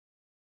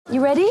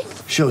You ready?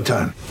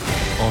 Showtime.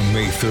 On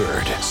May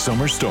 3rd,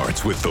 summer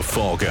starts with The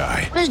Fall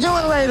Guy. Let's do it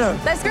later.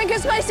 Let's drink a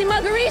spicy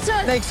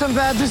margarita. Make some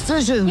bad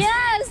decisions.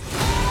 Yes!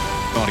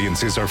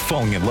 Audiences are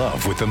falling in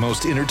love with the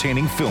most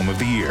entertaining film of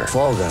the year.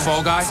 Fall Guy.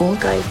 Fall Guy? Fall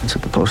Guy. That's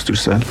what the poster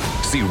said.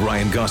 See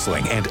Ryan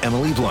Gosling and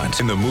Emily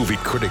Blunt in the movie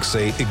critics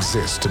say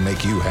exists to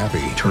make you happy.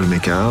 Trying to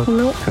make it out?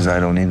 Nope. Because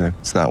I don't either.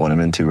 It's not what I'm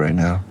into right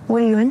now.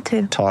 What are you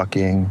into?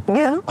 Talking.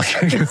 Yeah.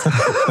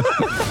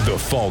 The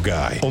Fall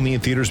Guy. Only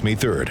in theaters May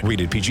 3rd.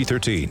 Rated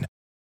PG-13.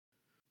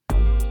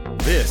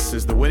 This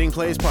is the Winning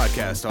Plays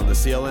Podcast on the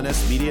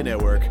CLNS Media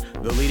Network,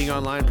 the leading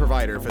online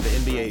provider for the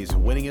NBA's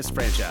winningest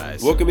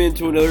franchise. Welcome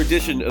into another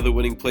edition of the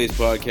Winning Plays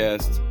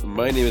Podcast.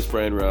 My name is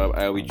Brian Robb.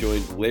 I will be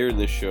joined later in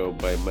this show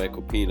by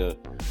Michael Pina,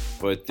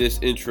 but this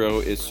intro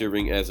is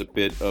serving as a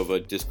bit of a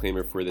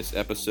disclaimer for this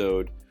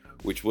episode,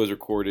 which was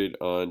recorded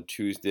on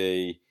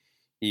Tuesday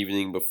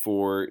evening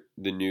before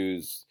the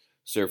news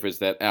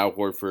surfaced that Al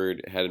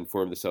Horford had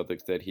informed the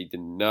Celtics that he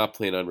did not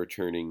plan on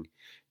returning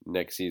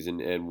next season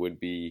and would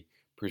be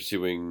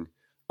pursuing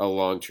a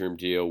long-term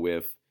deal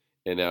with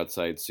an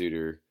outside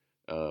suitor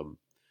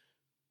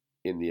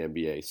in the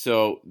NBA.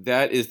 So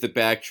that is the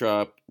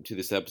backdrop to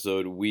this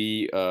episode.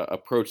 We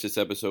approached this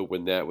episode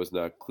when that was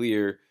not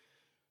clear,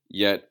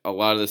 yet a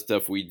lot of the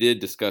stuff we did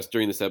discuss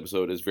during this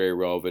episode is very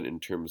relevant in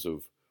terms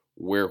of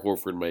where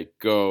Horford might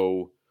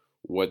go,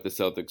 what the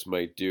Celtics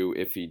might do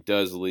if he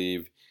does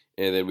leave,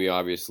 and then we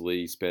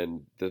obviously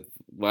spend the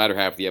latter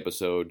half of the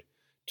episode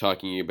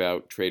talking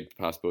about trade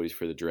possibilities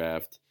for the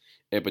draft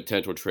and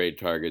potential trade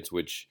targets,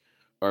 which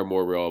are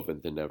more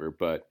relevant than ever.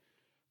 But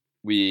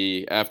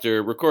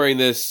after recording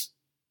this,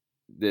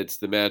 it's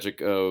the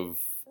magic of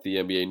the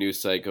NBA news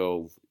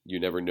cycle. You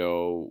never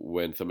know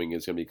when something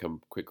is going to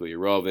become quickly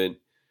irrelevant.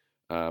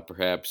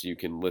 Perhaps you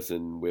can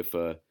listen with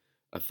a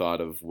thought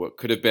of what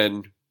could have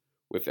been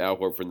with Al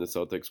Horford and the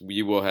Celtics.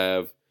 We will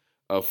have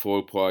a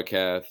full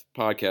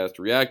podcast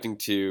reacting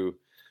to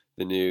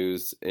the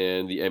news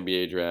and the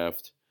NBA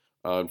draft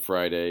on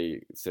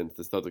Friday, since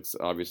the Celtics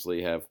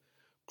obviously have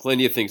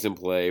plenty of things in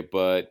play,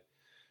 but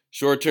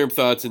short-term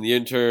thoughts in the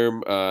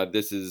interim,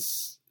 this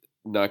is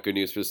not good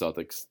news for the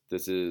Celtics.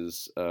 This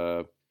is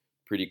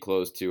pretty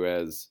close to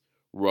as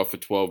rough a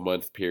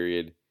 12-month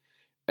period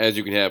as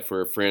you can have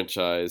for a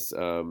franchise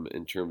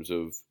in terms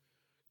of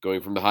going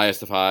from the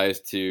highest of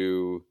highs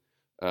to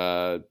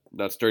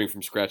not starting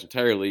from scratch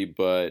entirely,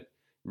 but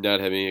not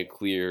having a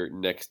clear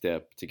next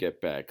step to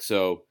get back.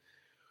 So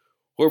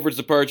Horford's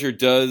departure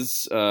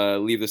does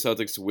leave the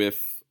Celtics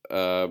with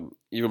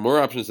even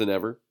more options than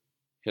ever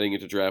heading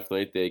into draft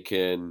night. They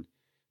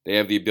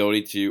have the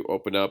ability to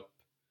open up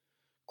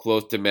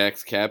close to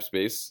max cap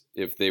space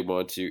if they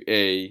want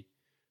to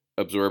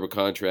absorb a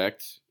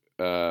contract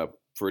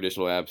for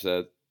additional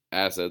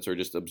assets, or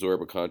just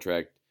absorb a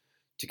contract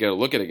to get a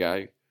look at a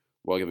guy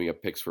while giving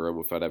up picks for him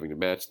without having to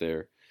match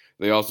there.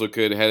 They also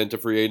could head into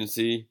free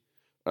agency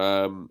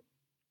again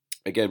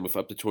with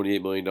up to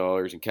 $28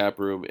 million in cap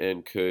room,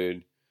 and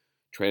could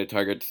try to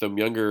target some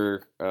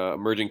younger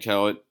emerging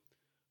talent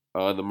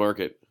on the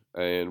market,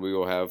 and we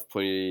will have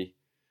plenty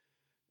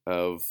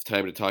of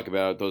time to talk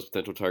about those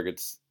potential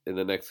targets in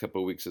the next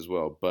couple of weeks as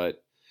well.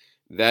 But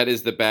that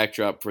is the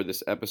backdrop for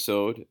this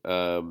episode.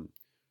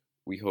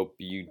 We hope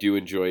you do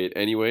enjoy it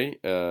anyway,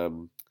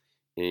 and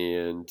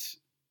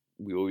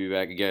we will be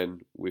back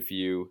again with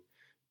you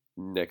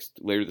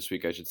later this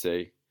week, I should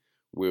say,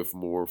 with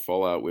more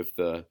fallout with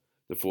the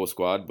full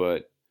squad.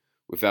 But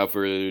without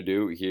further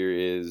ado, here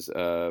is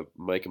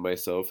Mike and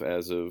myself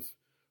as of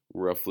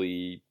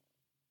roughly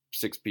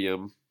 6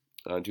 p.m.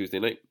 on Tuesday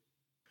night.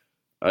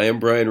 I am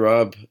Brian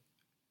Robb,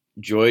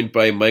 joined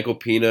by Michael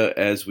Pina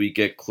as we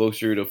get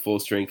closer to full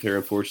strength here.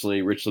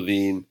 Unfortunately, Rich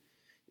Levine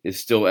is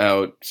still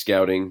out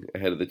scouting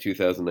ahead of the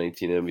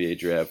 2019 NBA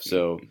draft,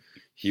 so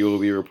he will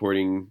be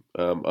reporting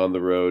on the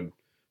road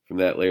from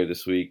that later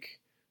this week.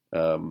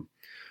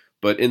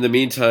 But in the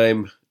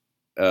meantime,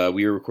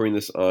 we are recording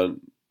this on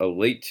a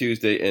late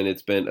Tuesday, and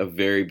it's been a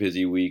very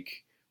busy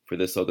week for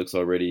the Celtics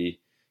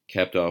already,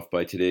 capped off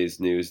by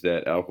today's news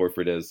that Al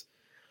Horford has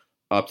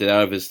opted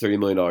out of his $30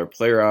 million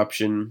player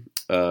option,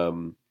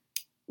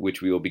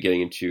 which we will be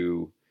getting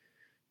into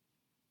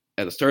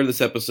at the start of this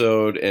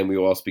episode, and we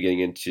will also be getting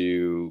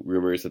into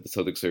rumors that the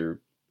Celtics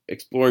are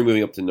exploring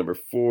moving up to number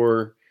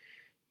 4,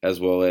 as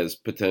well as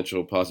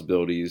potential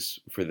possibilities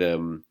for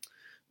them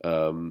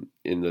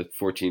in the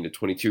 14 to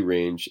 22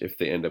 range if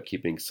they end up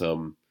keeping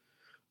some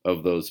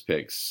of those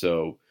picks.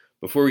 So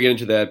before we get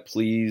into that,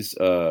 please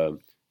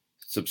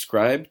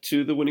subscribe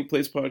to the Winning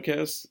Plays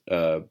Podcast.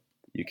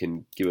 You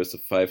can give us a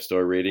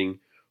 5-star rating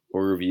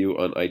or review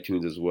on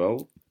iTunes as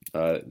well.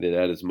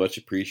 That is much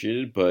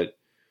appreciated. But,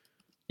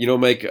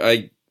 Mike,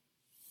 I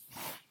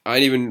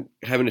ain't even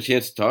having a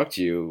chance to talk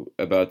to you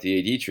about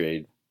the AD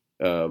trade.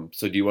 So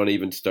do you want to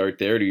even start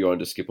there, or do you want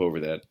to skip over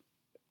that?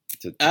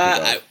 to kick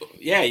off?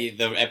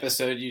 The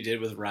episode you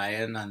did with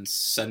Ryan on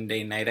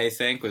Sunday night, I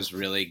think, was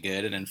really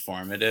good and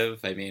informative.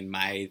 I mean,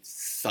 my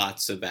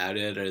thoughts about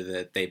it are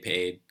that they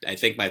paid, I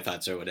think my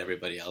thoughts are what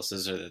everybody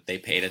else's, are that they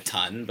paid a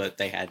ton, but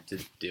they had to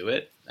do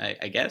it,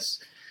 I guess.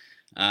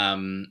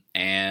 And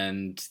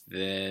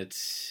that,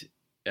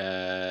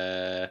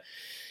 the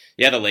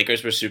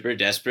Lakers were super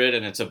desperate,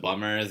 and it's a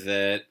bummer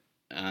that,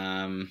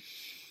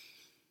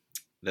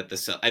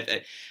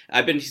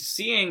 I've been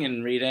seeing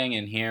and reading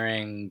and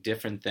hearing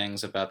different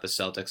things about the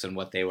Celtics and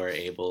what they were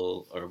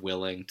able or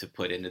willing to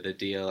put into the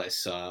deal. I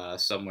saw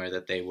somewhere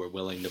that they were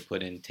willing to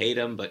put in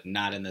Tatum, but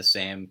not in the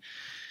same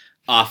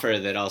offer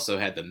that also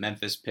had the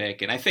Memphis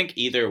pick. And I think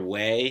either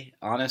way,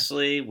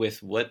 honestly,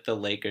 with what the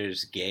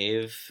Lakers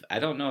gave, I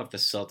don't know if the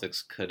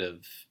Celtics could have,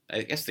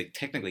 I guess they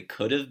technically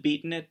could have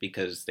beaten it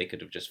because they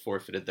could have just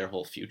forfeited their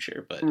whole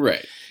future. But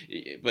right.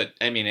 But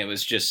I mean, it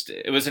was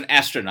an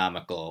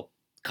astronomical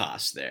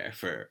cost there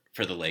for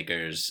the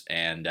Lakers,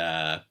 and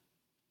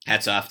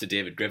hats off to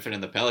David Griffin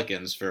and the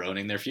Pelicans for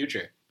owning their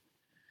future.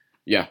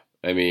 Yeah,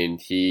 I mean,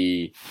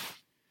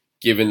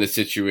 given the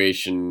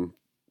situation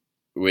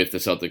with the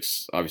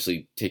Celtics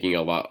obviously taking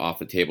a lot off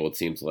the table, it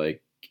seems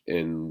like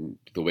in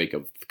the wake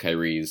of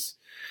Kyrie's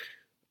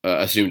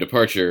assumed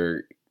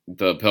departure,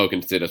 the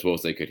Pelicans did as well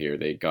as they could here.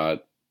 They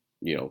got,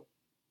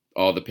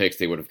 all the picks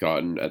they would have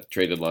gotten at the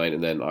trade deadline,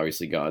 and then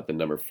obviously got the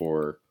number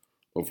 4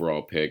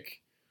 overall pick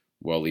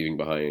while leaving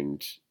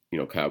behind,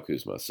 Kyle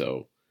Kuzma.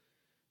 So,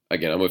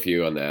 again, I'm with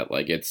you on that.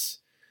 Like,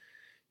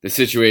 the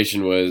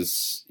situation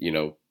was,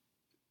 the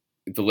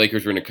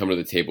Lakers were going to come to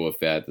the table with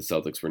that. The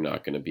Celtics were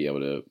not going to be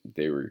able to.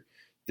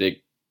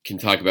 They can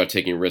talk about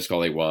taking risk all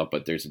they want,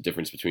 but there's a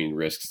difference between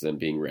risks and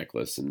being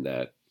reckless, and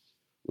that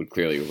would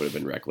have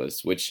been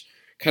reckless, which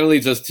kind of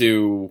leads us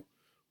to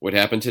what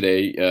happened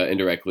today,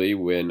 indirectly,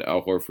 when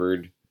Al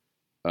Horford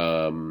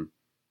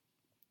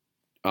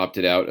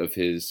opted out of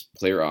his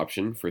player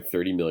option for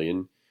 $30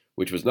 million,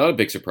 which was not a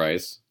big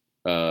surprise,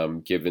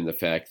 given the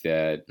fact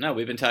that... No,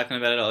 we've been talking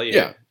about it all year.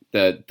 Yeah,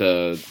 that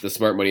the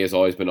smart money has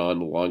always been on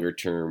the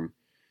longer-term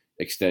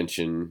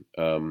extension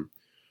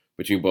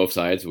between both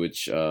sides,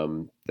 which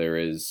there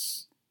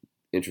is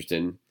interest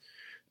in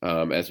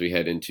as we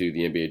head into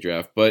the NBA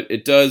draft. But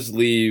it does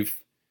leave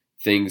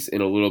things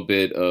in a little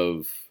bit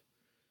of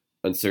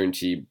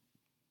uncertainty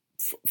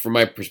from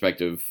my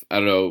perspective. I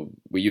don't know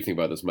what you think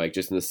about this, Mike,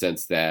 just in the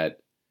sense that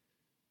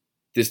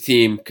this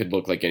team could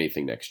look like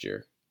anything next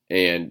year.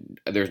 And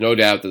there's no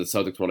doubt that the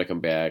Celtics want to come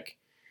back.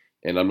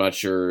 And I'm not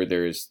sure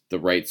there's the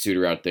right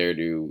suitor out there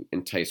to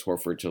entice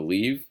Horford to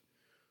leave.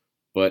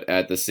 But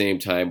at the same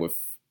time, with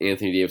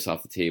Anthony Davis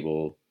off the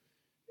table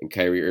and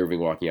Kyrie Irving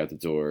walking out the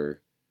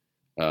door,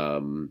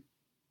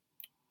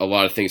 a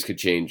lot of things could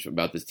change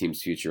about this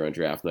team's future on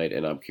draft night.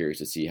 And I'm curious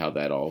to see how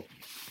that all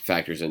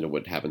factors into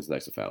what happens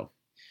next to Foul.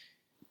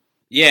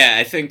 Yeah,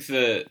 I think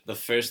the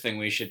first thing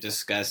we should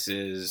discuss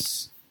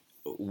is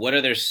what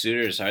other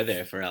suitors are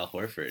there for Al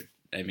Horford?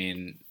 I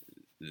mean,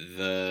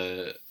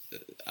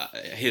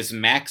 his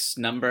max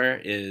number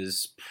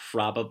is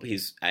probably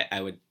I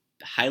would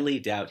highly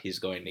doubt he's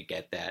going to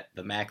get that.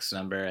 The max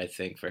number I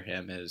think for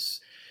him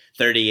is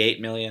 $38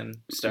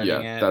 million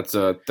starting at. That's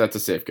a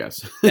safe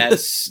guess.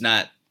 That's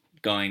not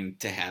going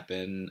to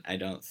happen, I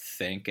don't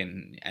think,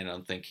 and I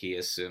don't think he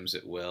assumes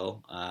it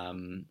will. I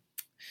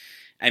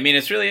mean,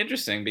 it's really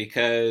interesting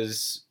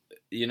because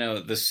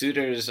the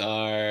suitors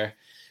are.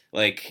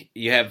 Like,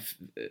 you have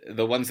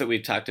the ones that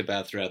we've talked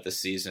about throughout the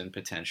season,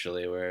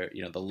 potentially, where,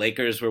 the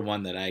Lakers were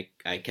one that I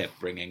kept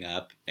bringing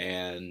up,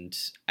 and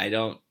I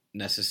don't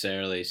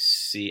necessarily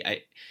see...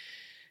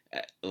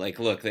 we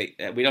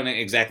don't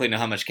exactly know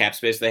how much cap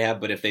space they have,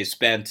 but if they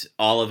spent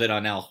all of it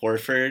on Al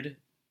Horford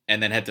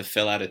and then had to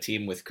fill out a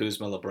team with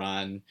Kuzma,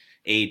 LeBron,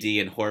 AD,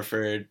 and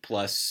Horford,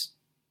 plus,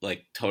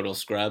 total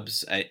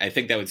scrubs, I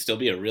think that would still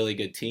be a really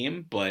good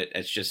team, but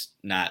it's just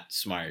not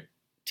smart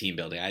team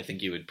building. I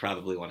think you would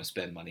probably want to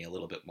spend money a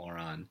little bit more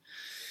on,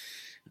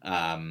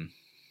 I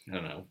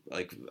don't know,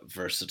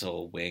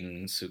 versatile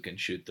wings who can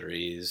shoot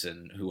threes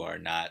and who are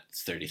not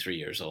 33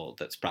 years old.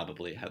 That's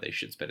probably how they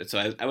should spend it.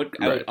 So I would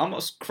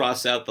almost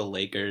cross out the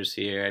Lakers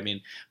here. I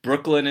mean,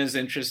 Brooklyn is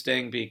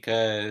interesting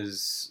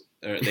because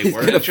they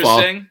were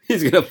interesting.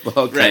 He's gonna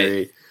fall, Kyrie.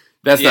 Right.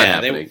 That's not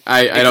happening.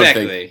 I don't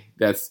think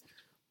that's.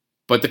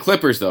 But the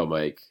Clippers, though,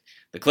 Mike.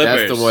 The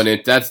Clippers. That's the one.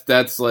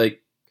 That's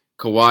like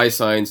Kawhi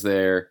signs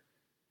there.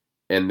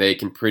 And they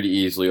can pretty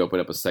easily open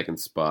up a second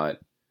spot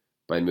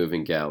by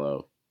moving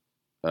Gallo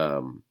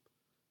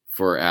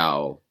for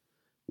Al.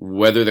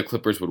 Whether the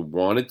Clippers would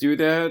want to do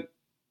that,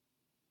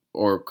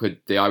 or could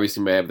they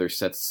obviously may have their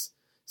sight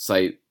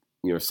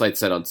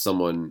set on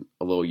someone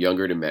a little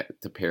younger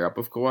to pair up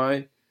with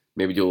Kawhi,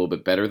 maybe do a little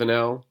bit better than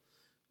Al.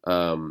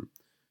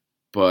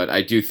 But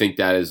I do think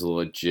that is a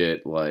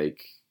legit worry.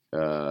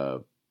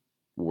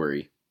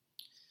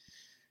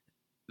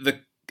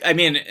 I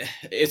mean,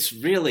 it's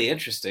really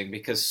interesting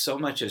because so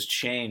much has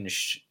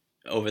changed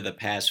over the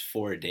past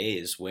 4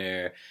 days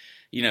where,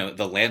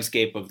 the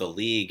landscape of the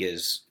league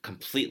is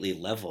completely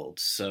leveled.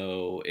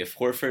 So if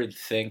Horford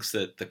thinks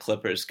that the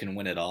Clippers can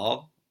win it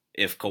all,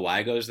 if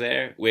Kawhi goes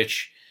there,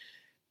 which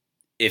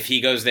if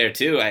he goes there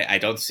too, I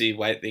don't see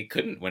why they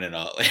couldn't win it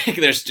all. Like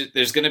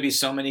there's going to be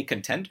so many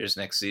contenders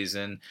next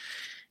season,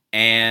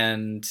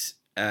 and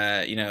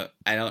I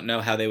don't know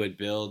how they would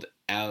build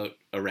out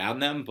around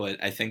them,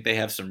 but I think they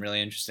have some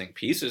really interesting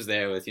pieces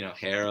there with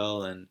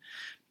Harrell, and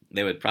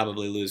they would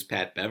probably lose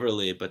Pat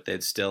Beverly, but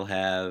they'd still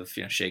have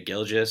Shea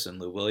Gilgeous and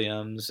Lou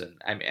Williams,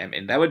 and I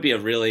mean that would be a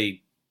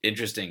really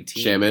interesting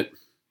team.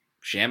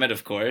 Shamet,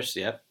 of course,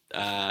 yep.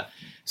 So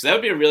that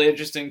would be a really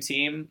interesting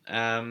team.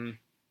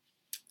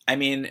 I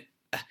mean,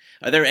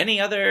 are there any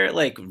other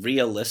like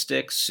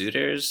realistic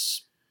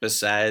suitors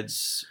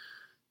besides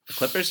the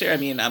Clippers here? I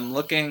mean, I'm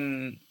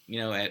looking,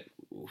 at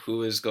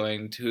who's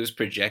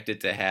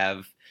projected to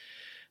have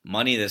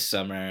money this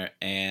summer,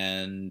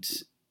 and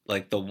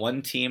like the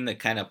one team that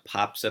kind of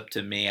pops up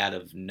to me out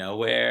of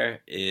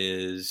nowhere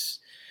is,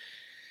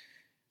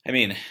 I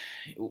mean,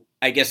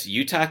 I guess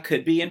Utah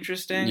could be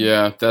interesting.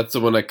 Yeah, that's the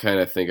one I kind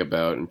of think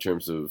about in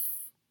terms of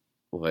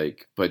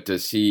like, but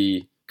does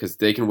he? Because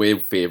they can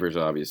waive favors,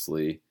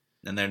 obviously.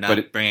 And they're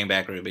not bringing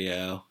back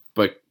Rubio.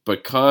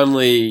 But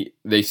Conley,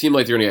 they seem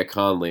like they're going to get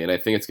Conley, and I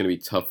think it's going to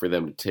be tough for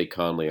them to take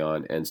Conley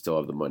on and still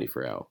have the money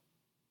for Al.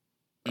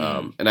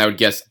 And I would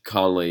guess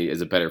Conley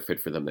is a better fit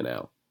for them than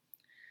Al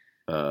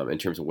in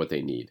terms of what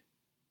they need.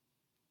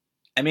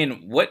 I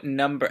mean, what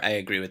number? I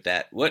agree with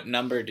that. What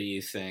number do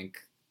you think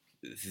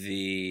do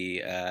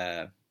you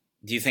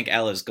think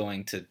Al is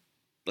going to,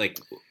 like,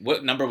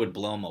 what number would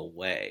blow him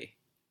away?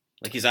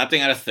 Like, he's opting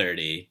out of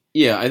 30.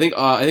 Yeah, I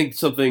think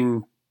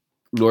something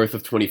north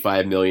of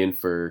 25 million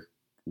for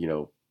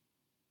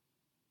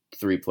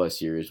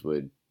 3+ years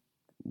would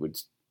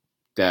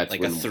that's like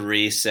when, a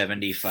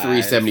 375.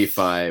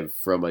 375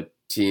 from a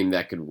team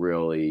that could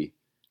really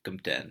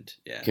contend.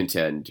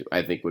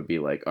 I think would be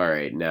like, all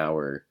right, now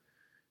we're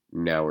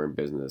in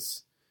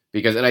business.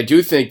 Because, and I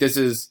do think this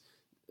is,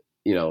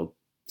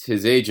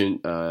 his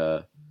agent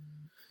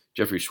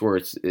Jeffrey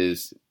Schwartz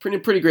is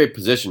pretty great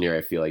position here.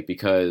 I feel like,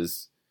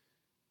 because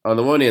on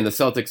the one hand, the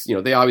Celtics,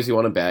 they obviously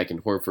want him back,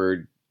 and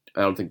Horford,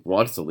 I don't think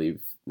wants to leave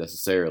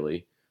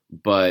necessarily.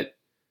 But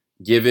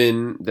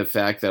given the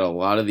fact that a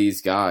lot of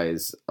these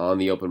guys on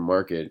the open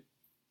market,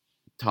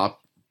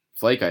 top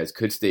flight guys,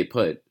 could stay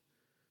put,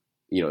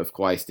 if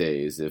Kawhi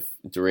stays, if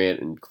Durant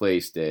and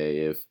Klay stay,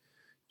 if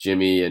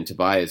Jimmy and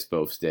Tobias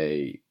both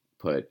stay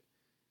put,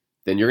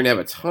 then you're going to have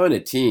a ton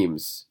of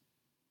teams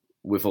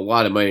with a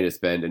lot of money to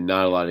spend and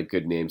not a lot of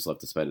good names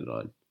left to spend it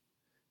on.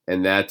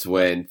 And that's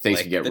when things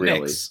like can get the really...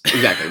 Knicks.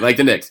 Exactly, like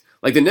the Knicks.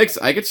 Like the Knicks,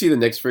 I could see the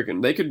Knicks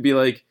freaking... They could be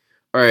like,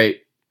 all right,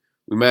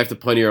 we might have to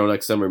punt Euro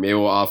next summer. Maybe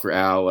we'll offer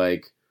Al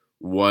like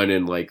 1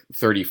 in like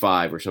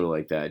 35 or something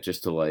like that,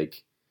 just to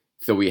like...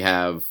 So we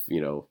have,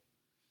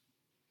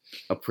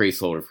 a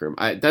placeholder for him.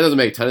 That doesn't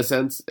make a ton of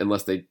sense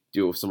unless they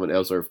do it with someone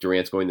else, or if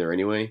Durant's going there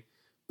anyway.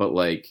 But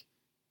like,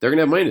 they're going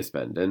to have money to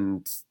spend,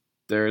 and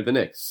they're the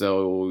Knicks,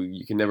 so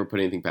you can never put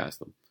anything past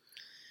them.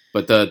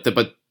 But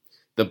the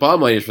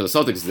bottom line is for the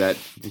Celtics is that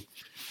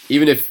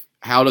even if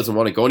Hal doesn't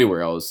want to go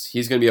anywhere else,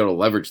 he's going to be able to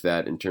leverage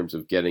that in terms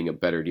of getting a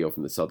better deal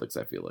from the Celtics,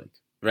 I feel like.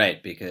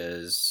 Right,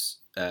 because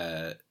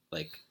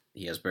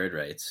he has bird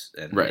rights,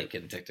 and right. They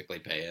can technically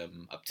pay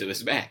him up to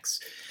his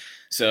max.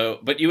 So,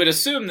 but you would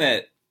assume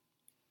that,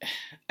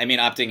 I mean,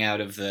 opting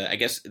out of I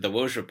guess the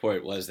Woj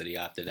report was that he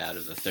opted out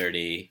of the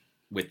 30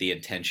 with the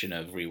intention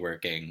of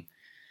reworking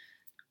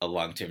a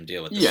long-term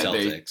deal with the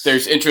Celtics.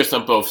 There's interest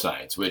on both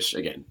sides, which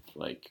again,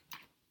 like,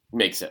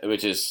 makes sense,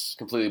 which is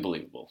completely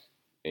believable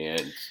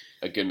and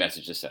a good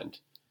message to send.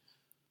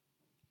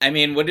 I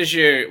mean, what's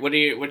your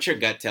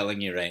gut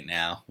telling you right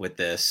now with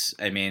this?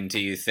 I mean, do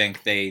you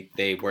think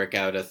they work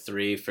out a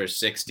 3 for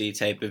 $60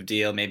 type of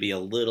deal, maybe a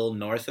little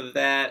north of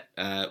that?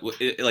 Do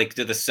you think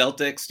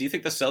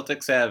the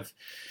Celtics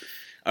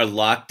are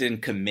locked and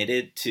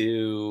committed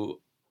to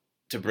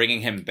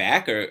bringing him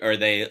back, or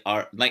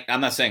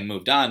I'm not saying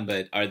moved on,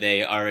 but are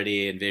they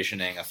already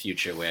envisioning a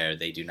future where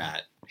they do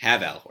not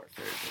have Al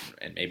Horford,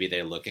 and maybe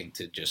they're looking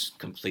to just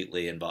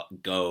completely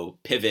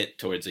pivot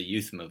towards a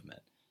youth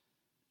movement?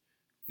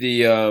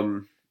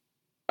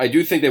 I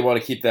do think they want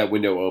to keep that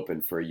window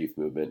open for a youth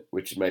movement,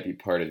 which might be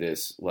part of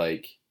this,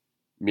 like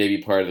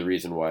maybe part of the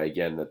reason why,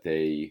 again, that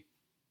they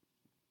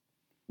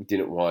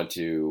didn't want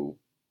to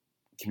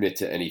commit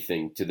to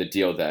anything, to the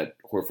deal that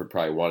Horford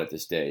probably wanted to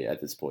stay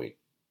at this point.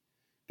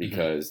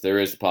 Because there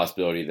is the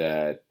possibility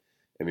that,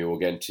 I mean, we'll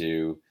get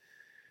into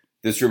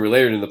this rumor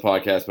later in the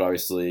podcast, but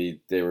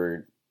obviously they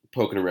were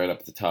poking around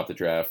up at the top of the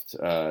draft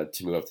to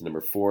move up to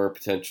number 4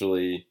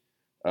 potentially.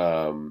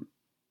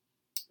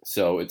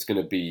 So it's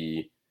going to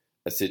be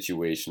a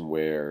situation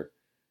where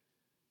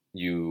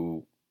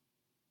you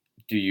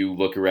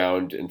look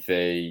around and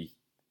say,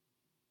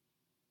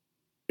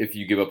 if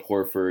you give up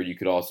Horford, you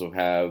could also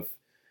have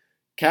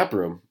cap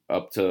room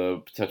up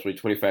to potentially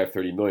 25,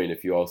 30 million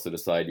if you also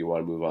decide you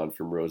want to move on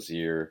from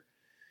Rozier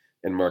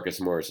and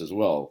Marcus Morris as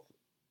well.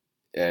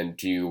 And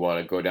do you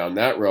want to go down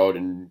that road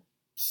and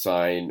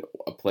sign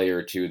a player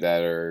or two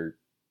that are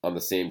on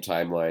the same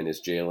timeline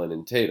as Jalen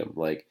and Tatum.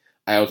 Like,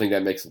 I don't think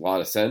that makes a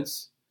lot of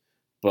sense,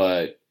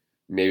 but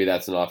maybe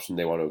that's an option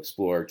they want to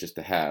explore just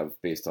to have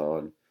based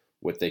on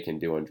what they can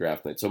do on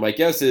draft night. So my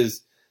guess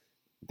is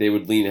they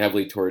would lean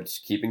heavily towards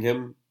keeping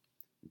him,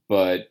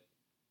 but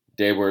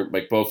they were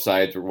like both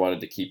sides were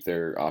wanted to keep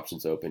their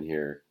options open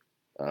here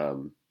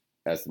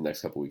as the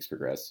next couple weeks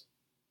progress.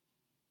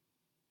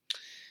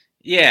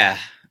 Yeah,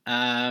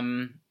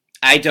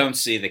 I don't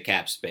see the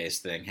cap space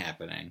thing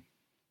happening.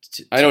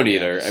 I don't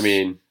either. I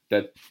mean,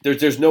 that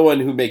there's no one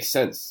who makes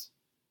sense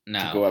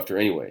to go after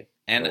anyway.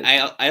 And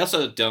I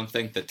also don't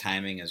think the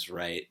timing is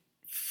right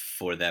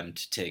for them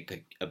to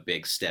take a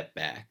big step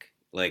back.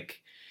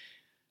 Like,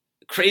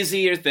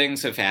 crazier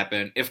things have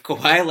happened. If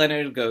Kawhi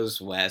Leonard goes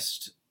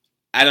west,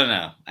 I don't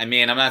know. I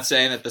mean, I'm not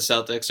saying that the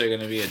Celtics are going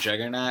to be a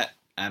juggernaut.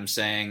 I'm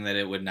saying that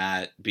it would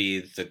not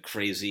be the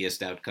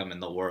craziest outcome in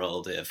the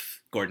world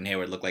if Gordon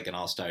Hayward looked like an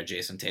all-star,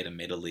 Jason Tatum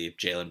made a leap,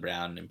 Jaylen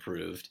Brown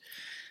improved,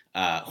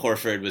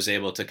 Horford was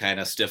able to kind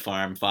of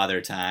stiff-arm Father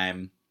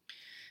Time,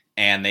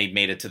 and they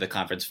made it to the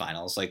conference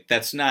finals. Like,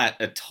 that's not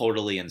a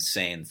totally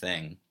insane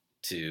thing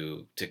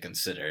to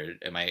consider.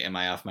 Am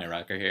I off my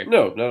rocker here?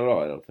 No, not at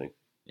all, I don't think.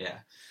 Yeah.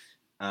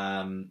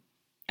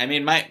 I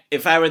mean,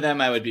 if I were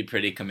them, I would be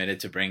pretty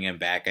committed to bring him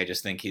back. I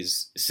just think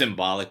he's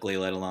symbolically,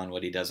 let alone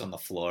what he does on the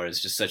floor, is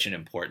just such an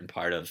important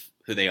part of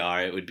who they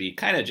are. It would be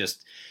kind of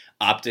just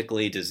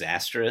optically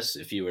disastrous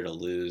if you were to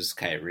lose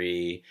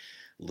Kyrie,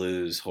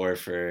 lose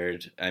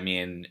Horford. I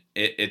mean,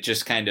 it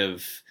just kind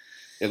of...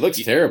 It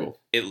looks terrible.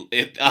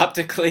 It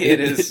optically, it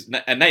is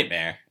a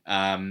nightmare.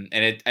 And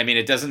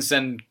it doesn't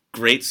send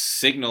great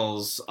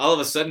signals. All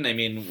of a sudden, I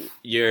mean,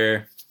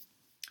 you're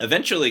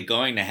eventually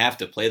going to have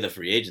to play the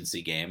free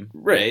agency game,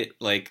 right?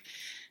 Like,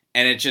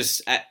 and it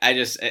just, I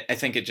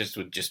think it just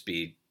would just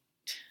be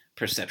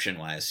perception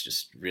wise,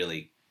 just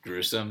really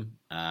gruesome.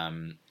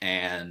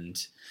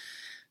 And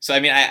so,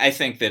 I mean, I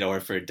think that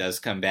Horford does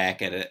come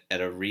back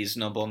at a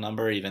reasonable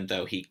number, even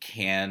though he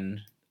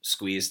can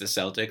squeeze the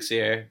Celtics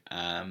here.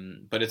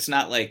 But it's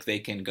not like they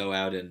can go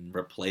out and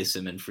replace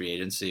him in free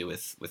agency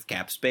with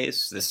cap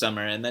space this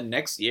summer. And then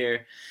next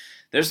year,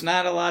 there's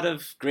not a lot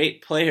of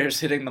great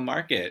players hitting the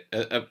market,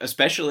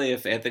 especially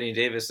if Anthony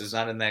Davis is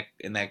not in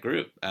that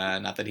group.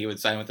 Not that he would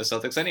sign with the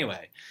Celtics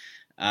anyway.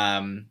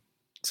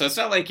 So it's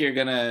not like you're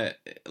gonna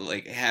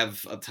like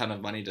have a ton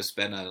of money to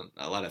spend on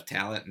a lot of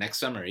talent next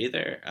summer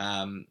either.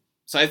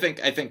 So I think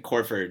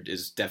Horford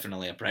is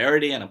definitely a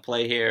priority and a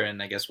play here, and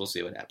I guess we'll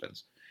see what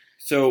happens.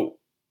 So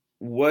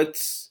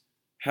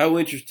how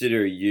interested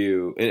are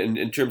you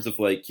in terms of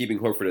like keeping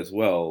Horford as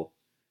well?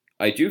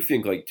 I do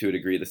think, like, to a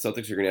degree, the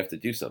Celtics are going to have to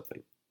do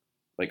something,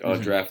 like,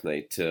 on draft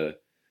night to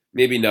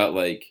maybe not,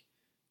 like,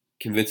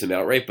 convince him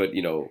outright, but,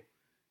 you know,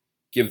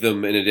 give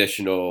them an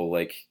additional,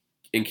 like,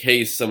 in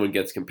case someone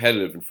gets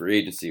competitive in free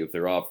agency with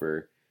their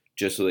offer,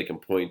 just so they can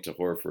point to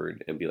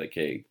Horford and be like,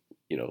 hey,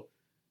 you know,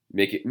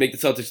 make the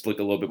Celtics look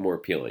a little bit more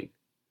appealing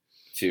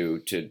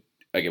to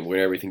again, when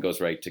everything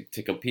goes right,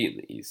 to compete in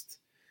the East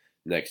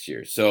next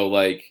year. So,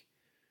 like,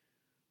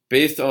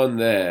 based on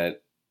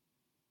that,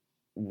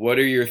 what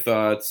are your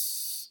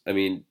thoughts? I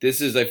mean, I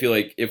feel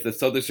like if the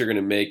Celtics are going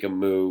to make a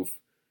move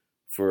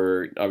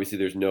for, obviously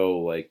there's no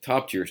like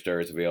top tier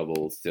stars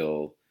available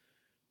still,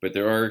 but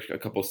there are a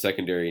couple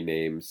secondary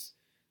names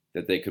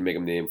that they could make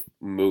a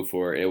move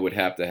for. And it would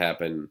have to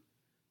happen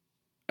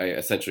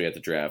essentially at the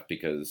draft,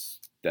 because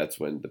that's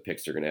when the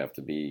picks are going to have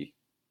to be,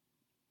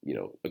 you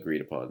know,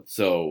 agreed upon.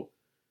 So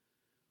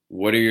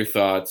what are your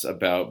thoughts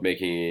about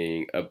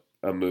making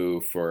a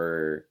move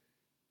for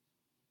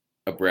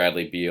a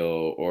Bradley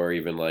Beal or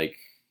even like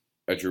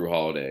a Drew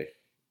Holiday,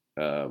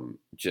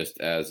 just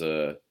as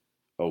a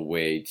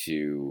way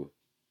to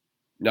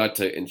not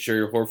to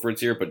ensure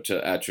Horford's here, but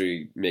to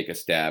actually make a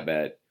stab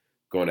at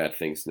going at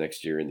things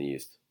next year in the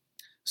East?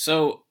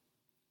 So,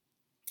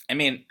 I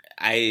mean,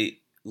 I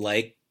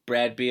like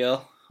Brad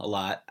Beal a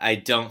lot. I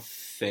don't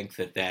think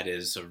that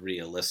is a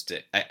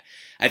realistic...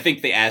 I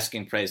think the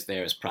asking price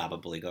there is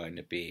probably going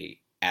to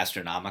be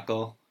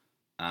astronomical.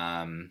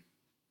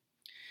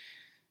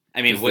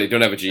 I mean, they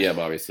don't have a GM,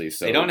 obviously.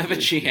 So they don't have a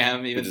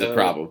GM, even though a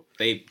problem.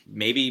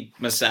 Maybe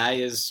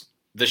Masai is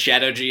the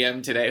shadow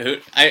GM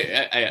today.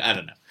 I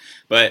don't know,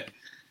 but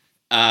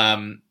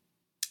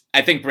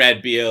I think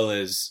Brad Beal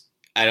is.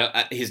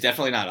 He's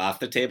definitely not off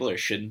the table, or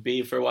shouldn't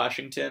be, for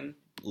Washington.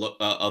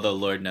 Although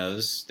Lord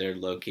knows they're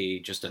low key,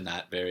 just a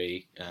not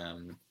very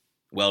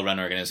well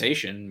run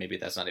organization. Maybe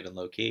that's not even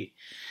low key.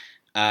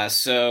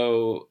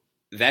 So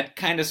that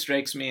kind of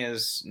strikes me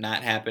as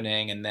not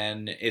happening. And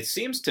then it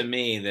seems to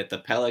me that the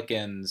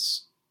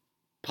Pelicans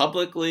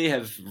publicly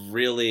have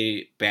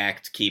really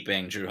backed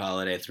keeping Drew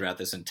Holiday throughout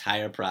this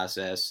entire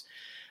process.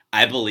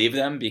 I believe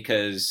them,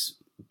 because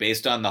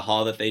based on the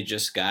haul that they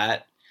just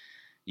got,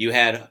 you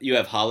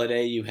have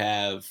Holiday, you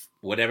have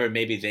whatever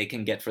maybe they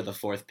can get for the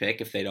fourth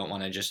pick if they don't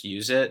want to just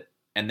use it,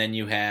 and then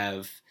you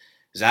have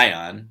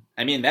Zion.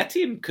 I mean, that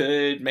team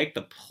could make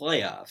the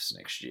playoffs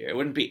next year. It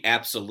wouldn't be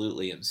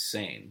absolutely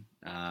insane.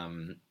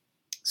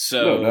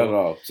 So No, not at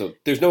all. So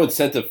there's no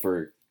incentive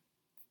for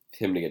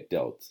him to get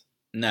dealt.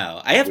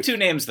 No, I have two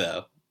names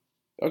though.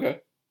 Okay.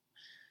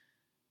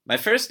 My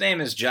first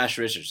name is Josh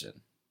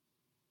Richardson.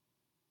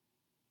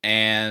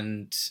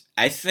 And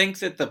I think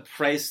that the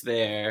price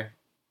there,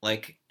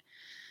 like,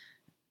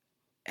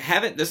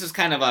 this is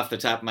kind of off the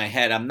top of my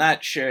head. I'm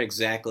not sure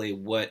exactly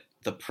what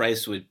the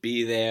price would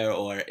be there,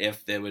 or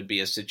if there would be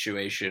a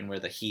situation where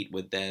the Heat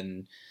would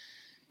then,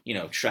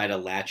 try to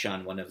latch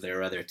on one of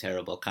their other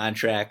terrible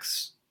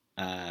contracts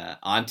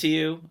onto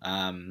you.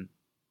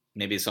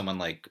 Maybe someone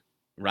like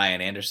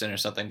Ryan Anderson or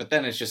something, but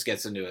then it just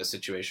gets into a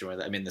situation where,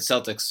 the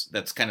Celtics,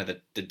 that's kind of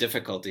the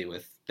difficulty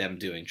with them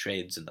doing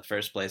trades in the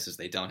first place, is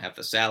they don't have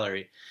the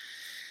salary.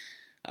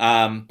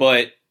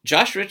 But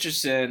Josh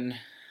Richardson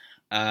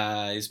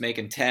is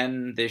making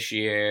 10 this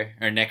year,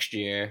 or next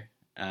year,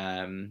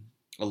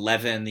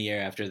 11 the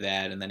year after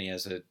that, and then he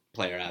has a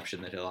player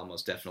option that he'll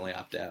almost definitely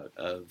opt out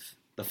of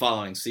the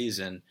following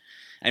season.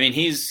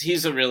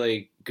 He's a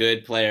really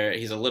good player.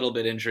 He's a little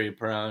bit injury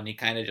prone. He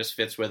kind of just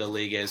fits where the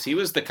league is. He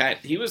was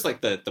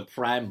like the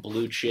prime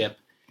blue chip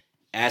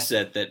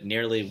asset that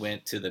nearly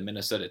went to the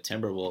Minnesota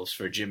Timberwolves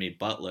for Jimmy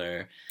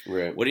Butler.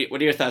 Right. What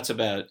are your thoughts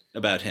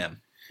about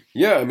him?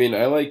 Yeah,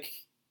 I like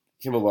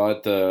him a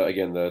lot.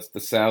 The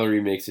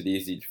salary makes it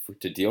easy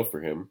to deal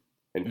for him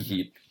and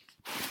keep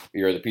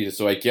your other pieces.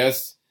 So I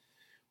guess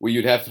what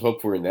you'd have to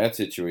hope for in that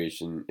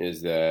situation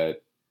is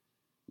that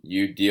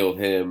you deal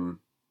him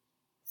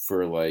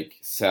for like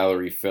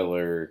salary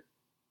filler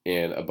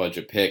and a bunch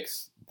of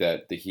picks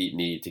that the Heat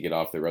need to get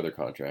off their other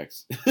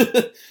contracts.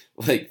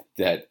 Like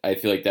that, I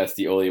feel like that's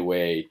the only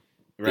way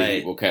the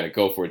Heat will kind of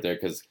go for it there.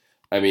 Because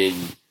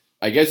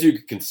I guess you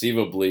could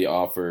conceivably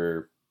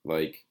offer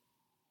like,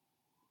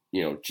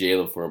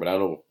 Jalen for him, but I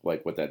don't know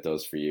like what that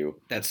does for you.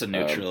 That's a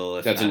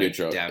neutral. That's a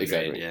neutral. Downgrade,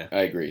 exactly. Yeah,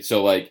 I agree.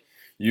 So like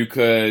you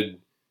could,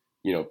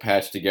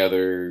 patch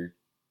together,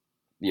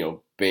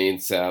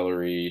 Bane's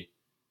salary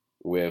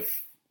with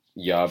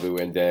Yabu,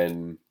 and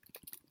then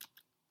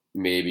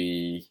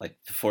maybe like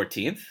the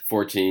 14th?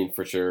 14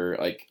 for sure.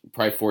 Like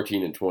probably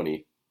 14 and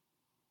 20.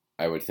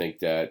 I would think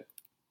that,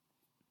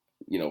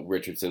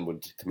 Richardson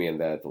would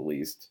command that at the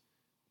least.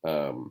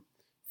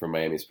 From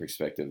Miami's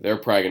perspective, they're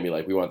probably gonna be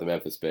like, we want the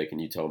Memphis pick,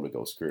 and you tell them to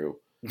go screw.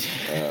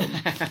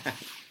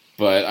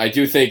 But I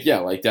do think,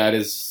 like that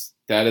is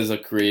a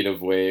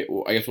creative way.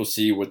 Well, I guess we'll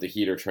see what the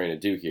Heat are trying to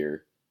do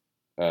here.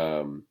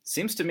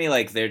 Seems to me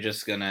like they're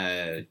just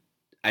gonna.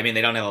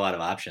 They don't have a lot of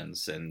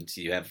options, and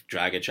you have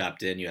Dragic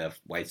opt in, you have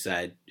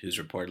Whiteside, who's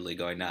reportedly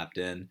going to opt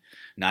in,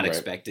 not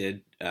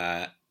expected.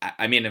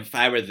 If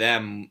I were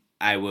them,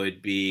 I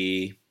would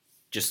be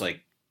just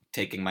like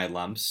taking my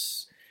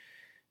lumps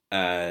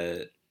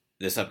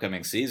this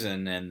upcoming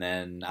season, and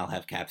then I'll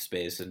have cap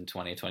space in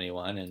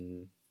 2021,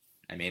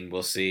 and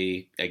we'll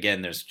see.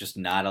 Again, there's just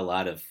not a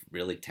lot of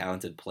really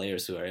talented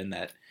players who are in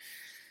that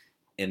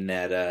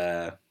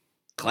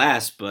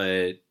class,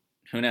 but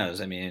who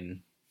knows?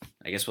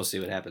 I guess we'll see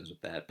what happens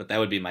with that. But that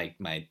would be my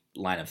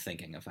line of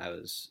thinking if I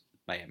was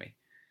Miami.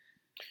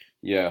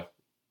 Yeah,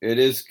 it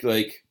is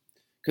like,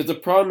 because the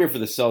problem here for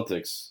the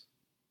Celtics,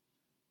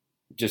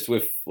 just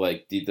with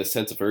like the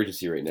sense of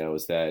urgency right now,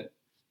 is that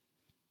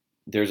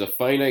there's a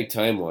finite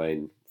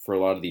timeline for a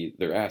lot of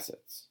their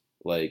assets.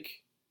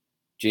 Like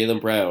Jaylen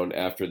Brown,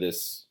 after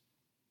this,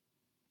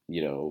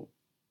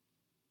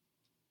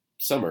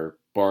 summer,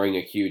 barring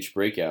a huge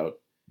breakout,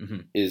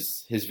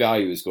 his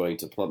value is going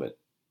to plummet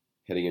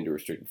heading into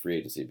restricted free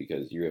agency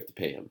because you have to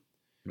pay him.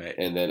 Right.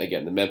 And then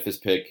again, the Memphis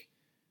pick,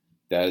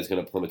 that is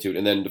going to plummet too.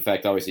 And then the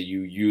fact, obviously,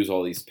 you use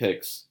all these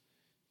picks,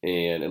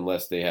 and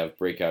unless they have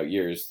breakout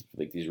years,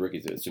 like these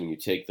rookies, assuming you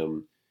take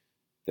them,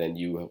 then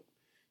you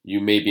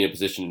may be in a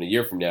position in a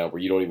year from now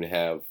where you don't even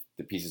have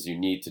the pieces you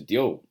need to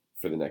deal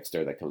for the next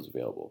star that comes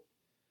available.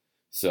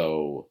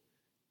 So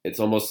it's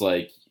almost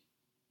like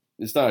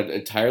it's not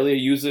entirely a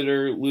use it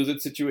or lose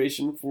it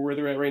situation for where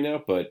they're at right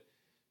now, but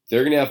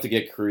they're going to have to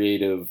get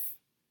creative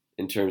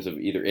in terms of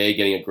either A,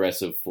 getting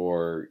aggressive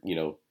for,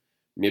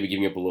 maybe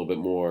giving up a little bit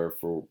more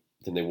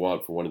than they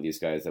want for one of these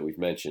guys that we've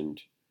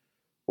mentioned,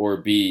 or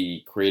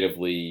B,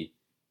 creatively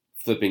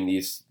flipping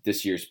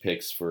this year's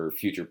picks for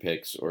future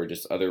picks, or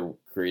just other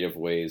creative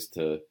ways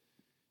to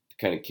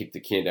kind of kick the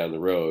can down the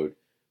road.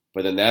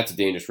 But then that's a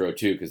dangerous road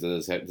too, because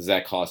does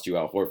that cost you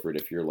Al Horford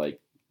if you're like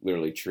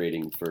literally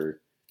trading for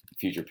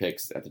future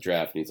picks at the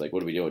draft, and he's like,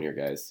 "What are we doing here,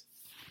 guys?"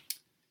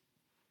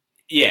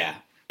 Yeah,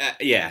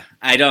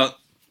 I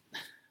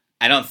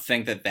don't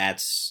think that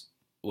that's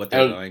what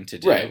they're going to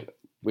do. Right,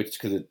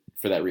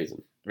 for that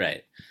reason.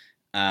 Right.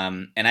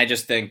 And I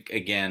just think,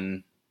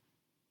 again,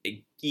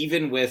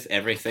 even with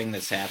everything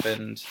that's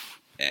happened,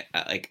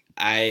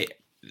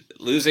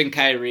 losing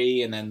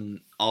Kyrie and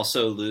then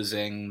also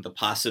losing the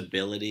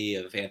possibility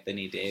of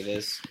Anthony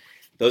Davis,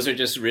 those are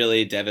just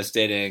really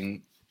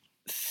devastating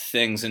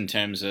things in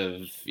terms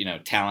of,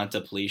 talent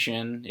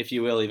depletion, if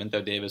you will. Even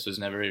though Davis was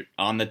never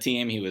on the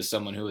team, he was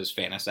someone who was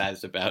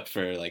fantasized about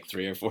for like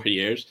 3 or 4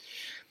 years.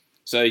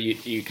 So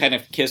you kind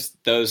of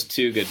kissed those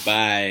two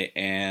goodbye,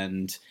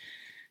 and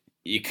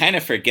you kind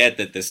of forget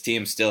that this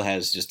team still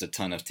has just a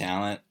ton of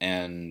talent,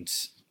 and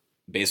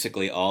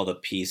basically all the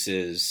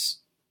pieces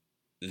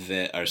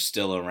that are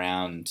still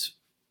around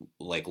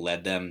like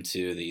led them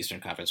to the Eastern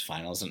Conference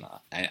Finals. And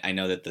I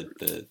know that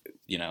the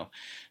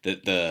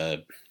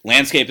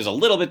landscape is a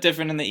little bit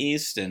different in the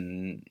East,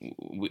 and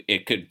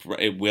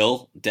it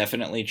will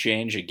definitely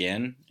change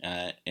again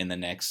in the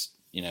next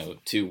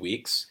 2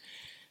 weeks.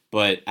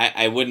 But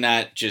I would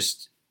not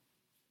just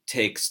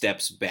take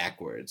steps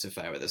backwards if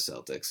I were the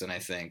Celtics, and I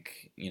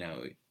think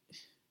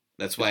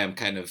that's why I'm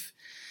kind of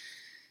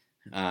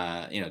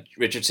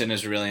Richardson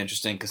is really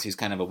interesting because he's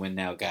kind of a win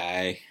now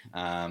guy.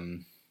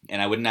 And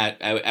I would not.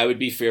 I would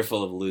be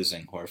fearful of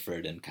losing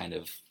Horford and kind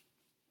of,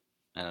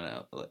 I don't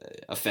know,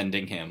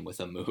 offending him with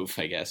a move,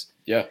 I guess.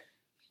 Yeah.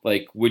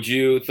 Like, would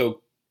you,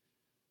 so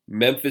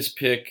Memphis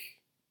pick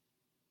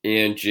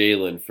and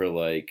Jalen for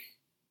like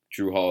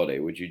Drew Holiday,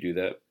 would you do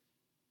that?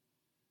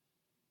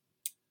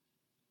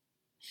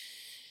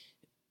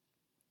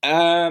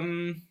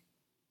 I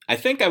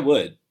think I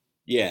would.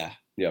 Yeah.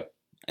 Yeah.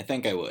 I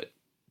think I would.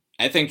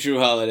 I think Drew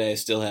Holiday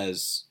still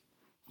has,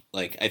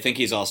 I think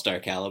he's all-star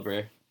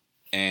caliber.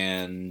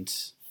 And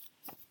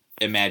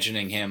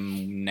imagining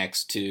him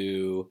next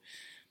to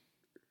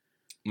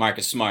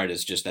Marcus Smart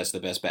that's the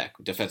best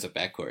defensive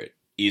backcourt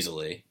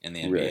easily in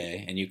the NBA.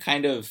 Right. And you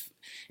kind of,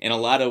 in a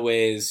lot of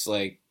ways,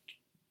 I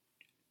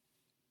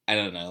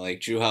don't know,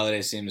 Drew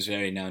Holiday seems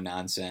very no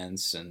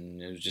nonsense, and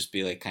it would just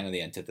be kind of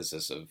the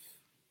antithesis of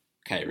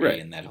Kyrie right.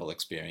 and that whole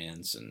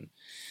experience. And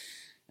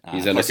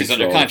he's under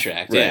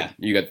contract. Right. Yeah,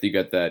 you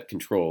got that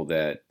control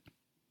that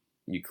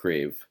you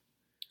crave.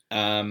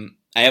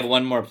 I have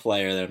one more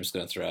player that I'm just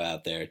going to throw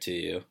out there to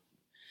you.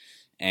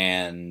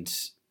 And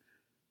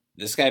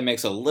this guy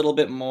makes a little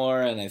bit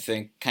more, and I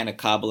think kind of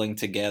cobbling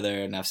together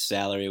enough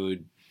salary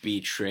would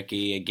be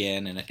tricky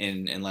again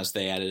unless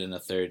they added in a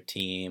third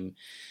team.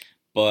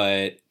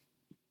 But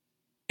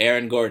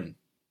Aaron Gordon.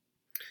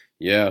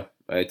 Yeah,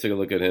 I took a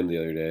look at him the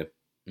other day.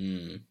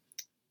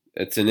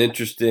 It's an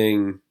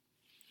interesting,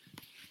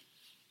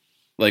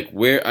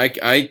 where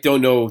I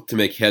don't know to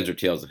make heads or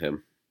tails of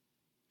him.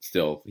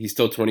 He's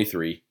still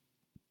 23.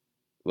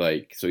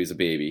 So he's a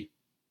baby.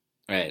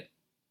 Right.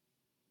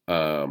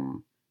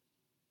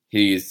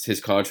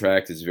 His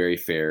contract is very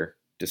fair,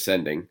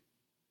 descending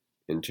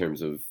in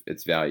terms of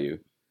its value.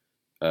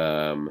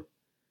 But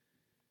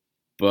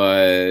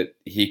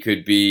he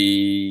could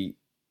be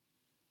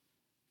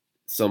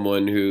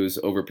someone who's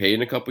overpaid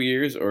in a couple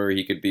years, or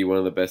he could be one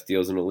of the best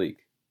deals in the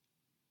league.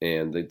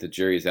 And the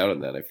jury's out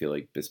on that, I feel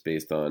just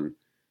based on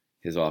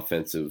his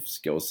offensive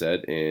skill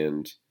set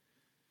and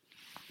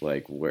I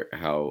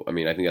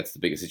think that's the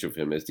biggest issue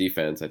for him. His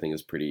defense, I think,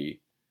 is pretty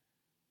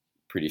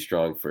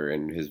strong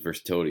and his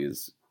versatility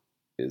is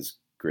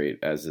great,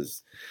 as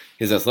is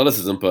his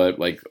athleticism. But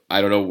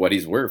I don't know what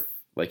he's worth.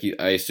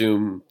 I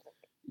assume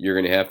you're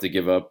going to have to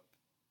give up.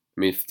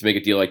 I mean, to make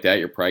a deal like that,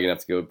 you're probably going to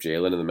have to give up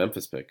Jalen and the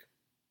Memphis pick.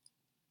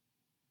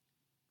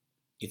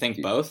 You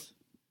think both?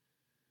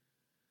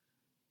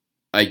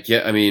 I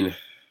guess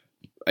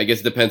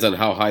it depends on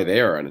how high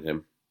they are on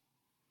him.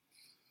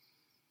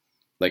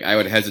 I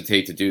would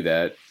hesitate to do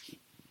that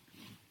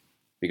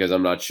because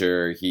I'm not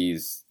sure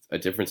he's a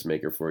difference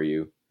maker for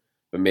you.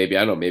 But maybe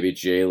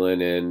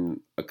Jalen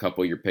and a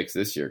couple of your picks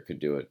this year could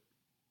do it.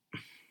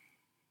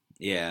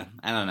 Yeah,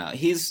 I don't know.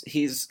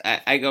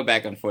 I go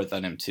back and forth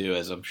on him too,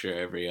 as I'm sure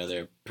every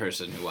other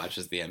person who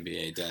watches the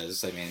NBA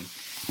does. I mean,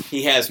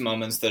 he has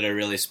moments that are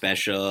really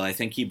special. I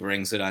think he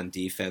brings it on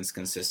defense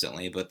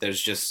consistently, but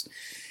there's just,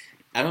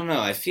 I don't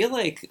know. I feel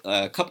like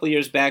a couple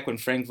years back when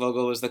Frank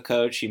Vogel was the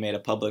coach, he made a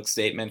public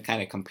statement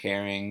kind of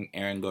comparing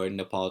Aaron Gordon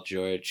to Paul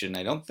George, and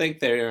I don't think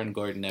that Aaron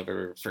Gordon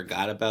ever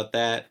forgot about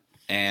that.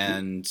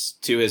 And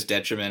to his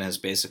detriment, has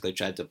basically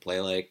tried to play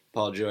like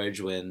Paul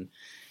George when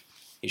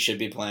he should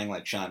be playing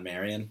like Sean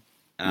Marion.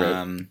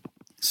 Right.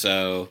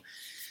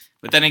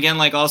 But then again,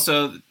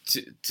 also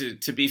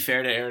to be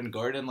fair to Aaron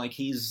Gordon,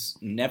 he's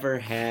never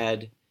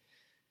had,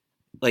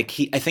 I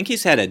think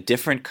he's had a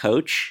different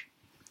coach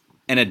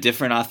and a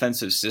different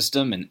offensive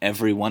system in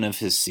every one of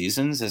his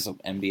seasons as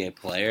an NBA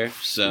player.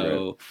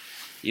 So, right.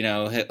 He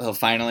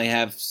finally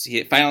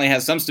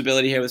has some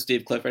stability here with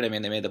Steve Clifford. I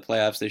mean, they made the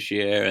playoffs this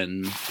year,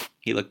 and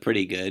he looked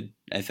pretty good,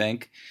 I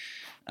think,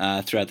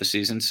 throughout the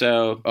season.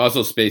 So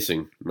also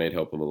spacing might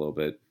help him a little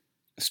bit.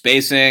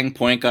 Spacing,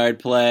 point guard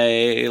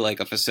play, a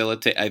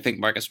facilitator. I think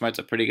Marcus Smart's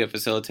a pretty good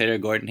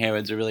facilitator. Gordon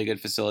Hayward's a really good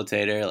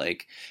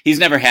facilitator. He's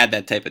never had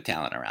that type of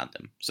talent around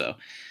him. So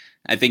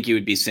I think you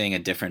would be seeing a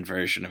different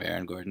version of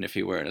Aaron Gordon if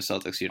he were in a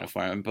Celtics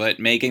uniform. But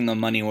making the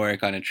money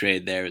work on a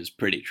trade there is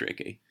pretty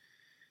tricky.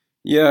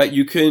 Yeah,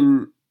 you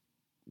can.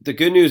 The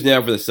good news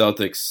now for the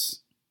Celtics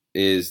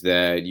is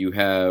that you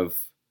have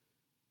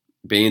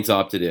Baines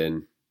opted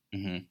in.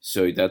 Mm-hmm.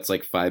 So that's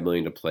 $5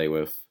 million to play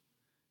with.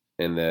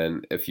 And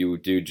then if you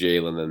do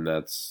Jalen, then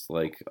that's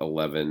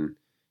 11.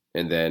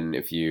 And then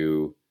if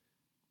you,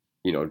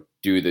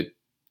 do the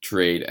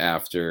trade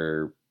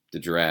after the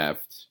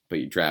draft, but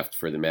you draft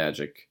for the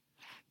Magic,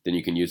 then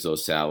you can use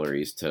those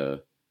salaries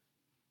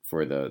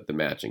for the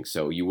matching.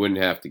 So you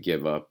wouldn't have to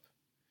give up.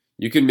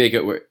 You can make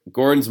it work.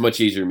 Gordon's much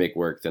easier to make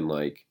work than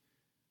like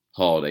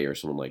Holiday or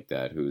someone like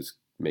that who's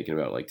making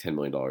about like $10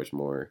 million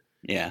more.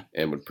 Yeah.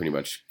 And would pretty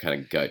much kind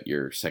of gut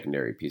your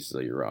secondary pieces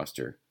of your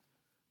roster.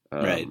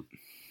 Right.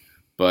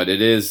 But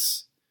that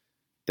is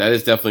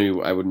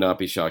definitely, I would not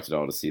be shocked at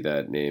all to see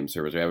that name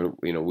service. I don't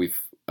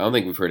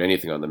think we've heard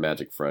anything on the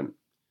Magic front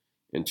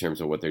in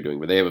terms of what they're doing,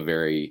 but they have a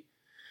very,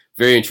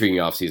 very intriguing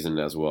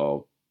offseason as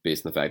well,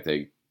 based on the fact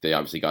they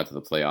obviously got to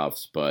the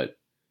playoffs, but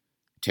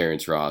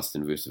Terrence Ross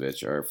and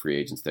Vucevic are free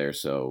agents there,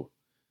 so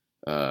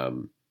how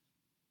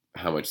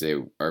much they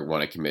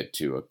want to commit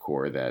to a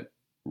core that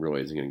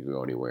really isn't going to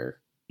go anywhere.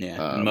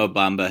 Yeah, Mo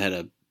Bamba had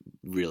a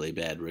really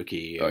bad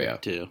rookie year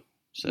too.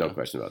 So. No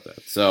question about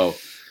that. So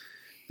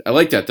I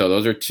like that, though.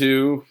 Those are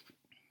two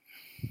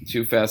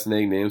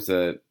fascinating names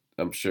that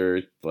I'm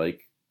sure,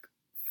 like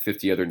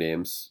 50 other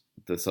names,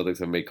 the Celtics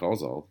have made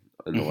calls on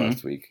in the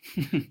last week.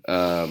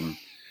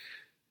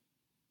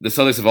 The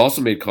Celtics have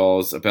also made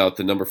calls about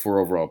the number 4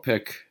 overall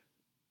pick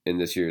in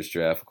this year's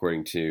draft,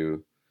 according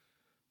to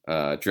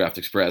Draft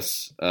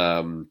Express.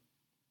 Well,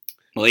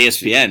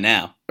 ESPN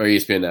now. Or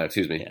ESPN now,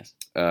 excuse me. Yes.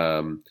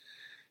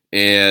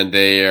 And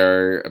they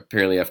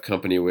apparently have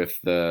company with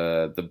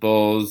the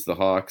Bulls, the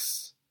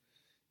Hawks,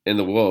 and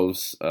the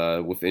Wolves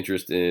with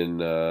interest in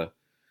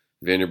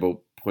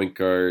Vanderbilt point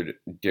guard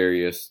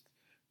Darius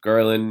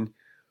Garland.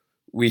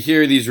 We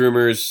hear these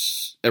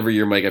rumors every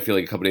year, Mike, I feel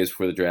like a couple days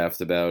before the draft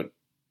about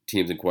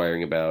teams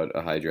inquiring about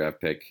a high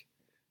draft pick.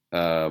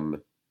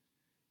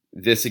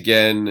 This,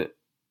 again,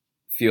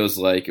 feels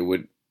like it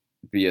would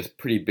be a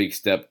pretty big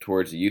step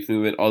towards the youth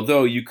movement,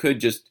 although you could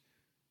just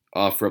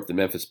offer up the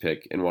Memphis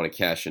pick and want to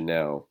cash in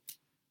now.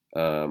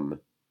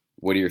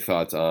 What are your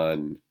thoughts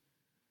on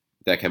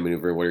that kind of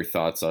maneuver? What are your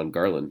thoughts on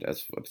Garland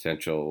as a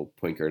potential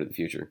point guard of the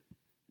future?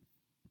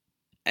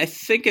 I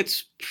think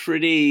it's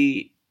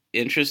pretty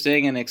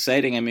interesting and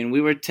exciting. I mean,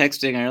 we were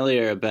texting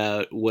earlier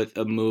about what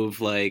a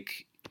move up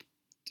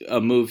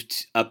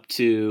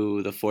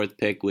to the 4th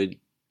pick would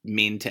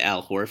mean to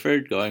Al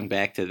Horford, going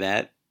back to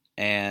that.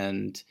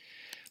 And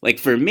like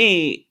for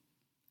me,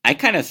 I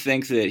kind of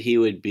think that he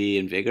would be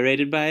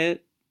invigorated by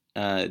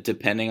it,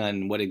 depending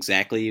on what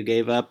exactly you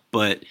gave up.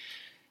 But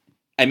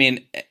I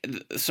mean,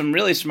 some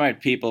really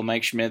smart people,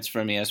 Mike Schmitz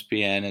from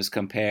ESPN, has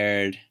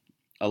compared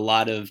a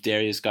lot of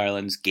Darius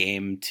Garland's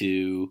game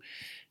to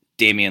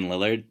Damian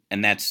Lillard,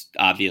 and that's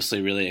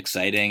obviously really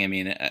exciting. I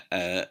mean,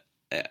 a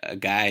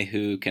guy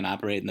who can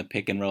operate in the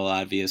pick and roll,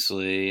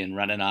 obviously, and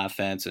run an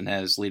offense and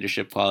has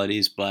leadership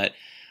qualities, but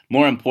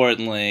more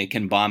importantly,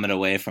 can bomb it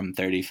away from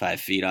 35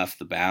 feet off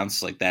the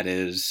bounce. Like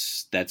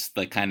that's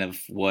the kind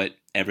of what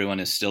everyone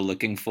is still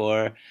looking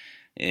for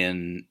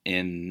in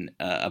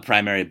a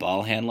primary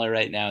ball handler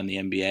right now in the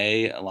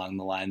NBA, along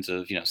the lines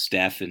of,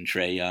 Steph and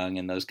Trae Young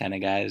and those kind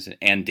of guys,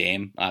 and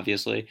Dame,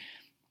 obviously.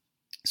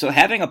 So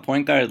having a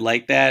point guard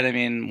like that, I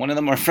mean, one of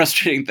the more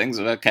frustrating things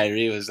about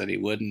Kyrie was that he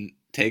wouldn't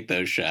take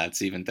those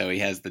shots, even though he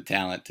has the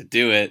talent to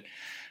do it.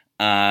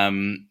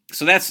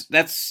 So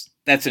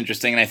that's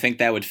interesting, and I think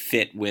that would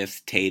fit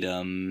with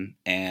Tatum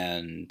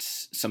and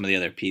some of the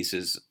other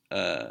pieces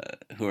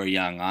who are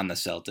young on the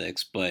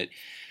Celtics. But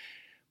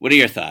what are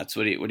your thoughts?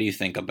 What do you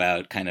think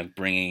about kind of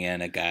bringing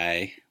in a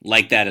guy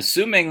like that,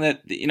 assuming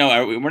that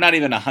we're not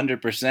even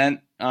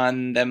 100%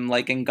 on them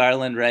liking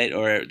Garland, right?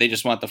 Or they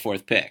just want the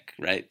 4th pick,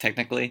 right?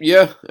 Technically,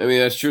 yeah. I mean,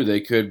 that's true. They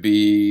could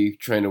be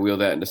trying to wheel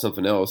that into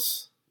something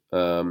else,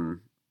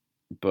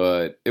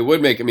 but it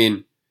would make. I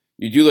mean,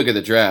 you do look at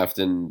the draft,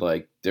 and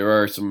like there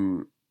are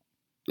some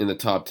in the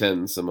top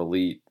 10, some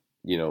elite,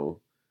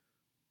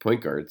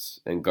 point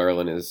guards, and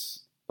Garland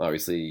is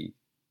obviously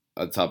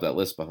on top of that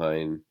list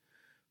behind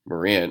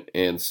Morant.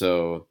 And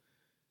so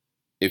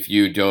if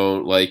you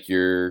don't like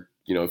your,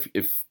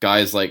 if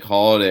guys like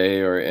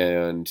Holiday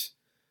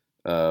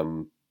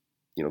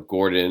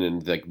Gordon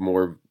and like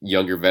more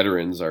younger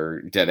veterans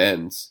are dead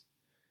ends,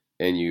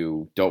 and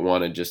you don't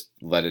want to just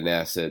let an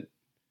asset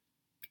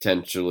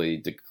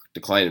potentially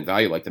decline in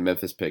value like the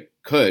Memphis pick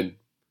could,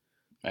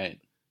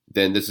 right?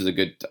 Then this is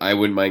I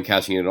wouldn't mind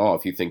cashing it at all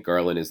if you think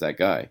Garland is that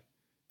guy,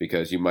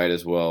 because you might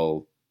as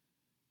well.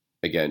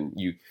 Again,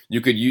 you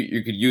could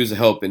use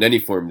help in any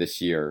form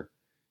this year,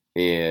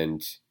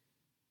 and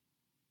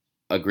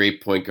a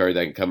great point guard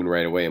that can come in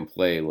right away and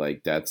play,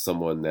 like that's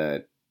someone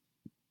that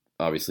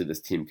obviously this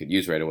team could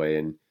use right away,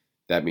 and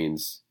that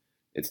means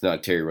it's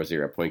not Terry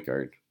Rozier at point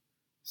guard,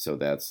 so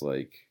that's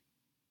like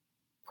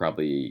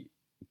probably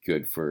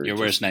good for your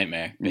worst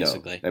nightmare,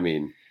 basically. No, I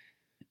mean,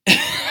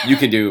 you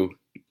can do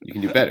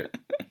better.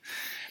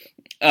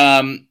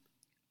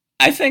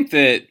 I think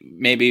that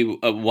maybe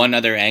one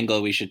other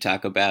angle we should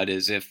talk about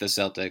is if the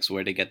Celtics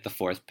were to get the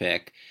 4th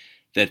pick,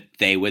 that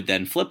they would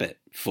then flip it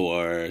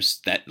for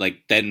that.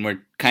 Like then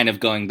we're kind of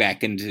going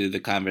back into the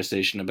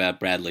conversation about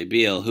Bradley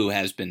Beal, who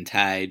has been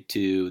tied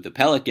to the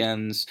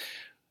Pelicans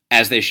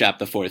as they shop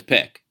the 4th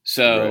pick.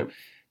 So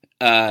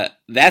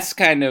that's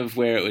kind of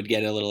where it would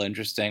get a little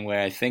interesting,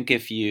 where I think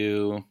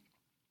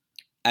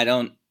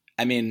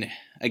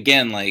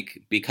again,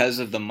 like, because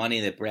of the money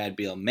that Brad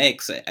Beal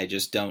makes, I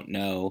just don't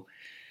know.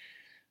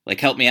 Like,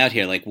 help me out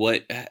here. Like,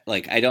 what?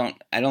 Like, I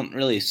don't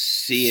really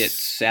see it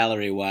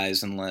salary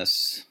wise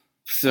unless.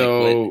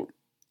 So,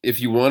 if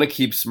you want to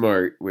keep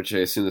Smart, which I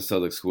assume the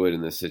Celtics would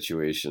in this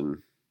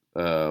situation,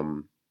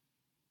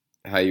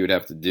 how you would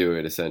have to do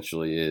it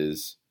essentially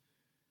is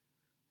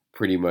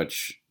pretty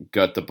much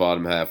gut the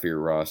bottom half of your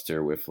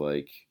roster with,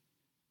 like,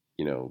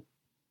 you know,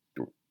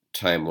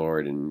 Time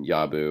Lord and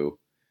Yabu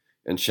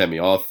and Shemi,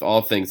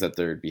 all things that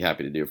they'd be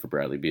happy to do for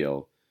Bradley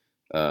Beal.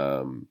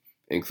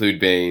 Include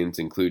Baines,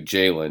 include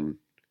Jalen,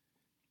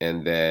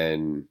 and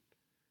then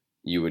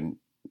you would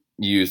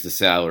use the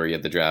salary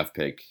of the draft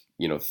pick,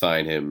 you know,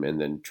 sign him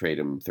and then trade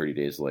him 30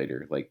 days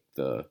later, like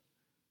the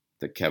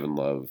Kevin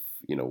Love,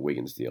 you know,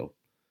 Wiggins deal.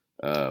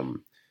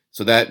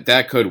 So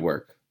that could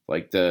work.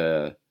 Like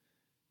it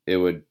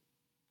would.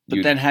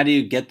 But then how do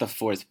you get the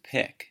fourth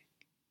pick?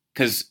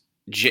 Because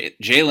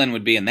Jalen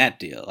would be in that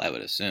deal, I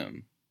would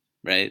assume,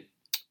 right?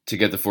 To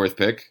get the fourth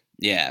pick?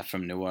 Yeah,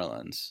 from New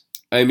Orleans.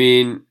 I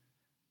mean,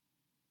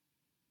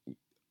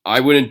 I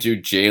wouldn't do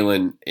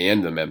Jalen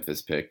and the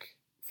Memphis pick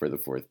for the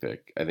fourth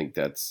pick. I think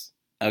that's...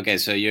 Okay,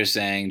 so you're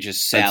saying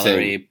just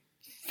salary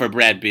for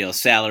Brad Beal,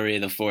 salary,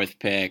 the fourth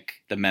pick,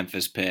 the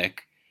Memphis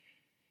pick,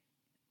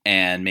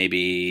 and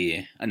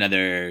maybe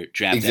another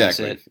draft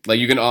asset. Like,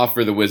 you can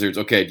offer the Wizards,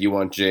 okay, do you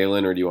want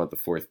Jalen or do you want the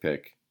fourth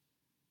pick?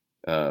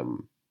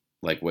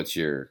 Like, what's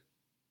your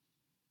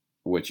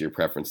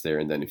preference there?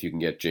 And then if you can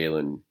get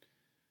Jalen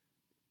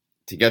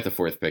to get the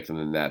fourth pick,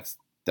 then that's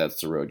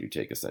the road you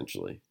take,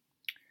 essentially.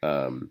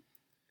 So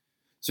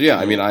yeah,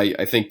 I mean,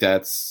 I think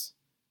that's,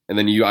 and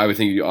then I would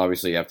think you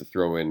obviously have to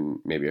throw in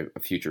maybe a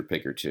future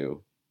pick or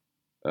two,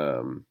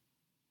 of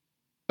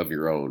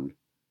your own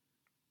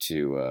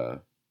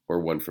or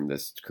one from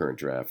this current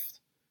draft,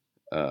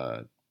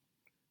 to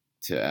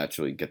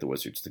actually get the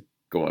Wizards to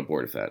go on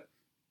board with that.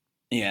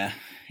 Yeah,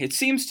 it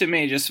seems to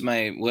me just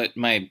what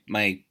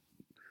my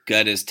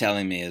gut is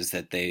telling me is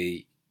that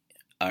they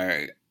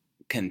are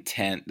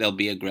content. They'll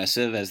be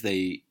aggressive as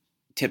they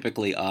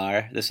typically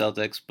are, the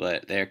Celtics,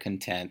 but they're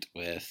content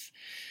with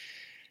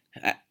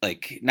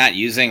like not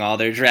using all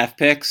their draft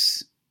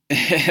picks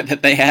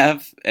that they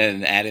have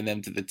and adding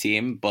them to the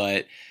team,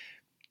 but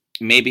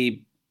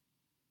maybe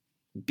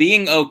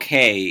being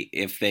okay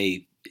if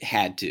they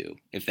had to,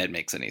 if that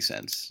makes any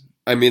sense.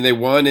 I mean, I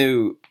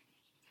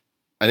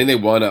think they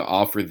want to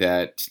offer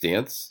that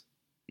stance,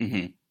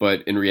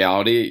 but in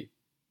reality,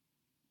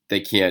 they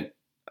can't.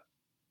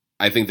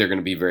 I think they're going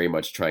to be very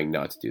much trying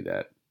not to do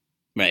that.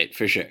 Right,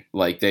 for sure.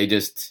 Like,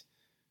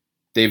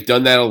 they've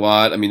done that a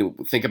lot. I mean,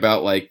 think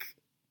about, like,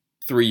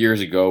 3 years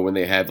ago when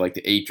they had, like,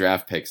 the 8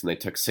 draft picks and they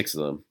took 6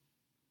 of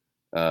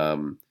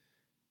them.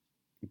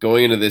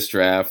 Going into this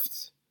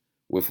draft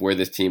with where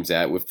this team's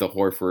at, with the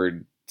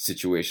Horford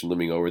situation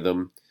looming over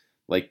them,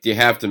 like, you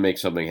have to make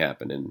something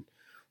happen. And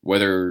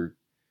whether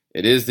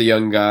it is the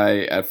young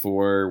guy at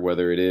 4,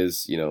 whether it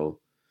is, you know,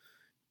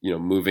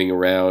 moving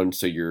around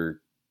so you're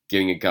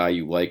getting a guy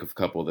you like with a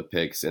couple of the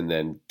picks and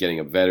then getting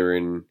a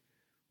veteran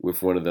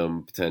with one of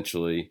them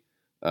potentially.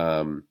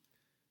 I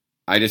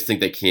just think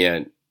they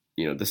can't,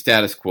 you know, the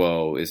status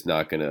quo is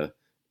not going to,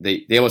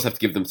 they almost have to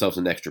give themselves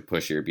an extra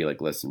push here, be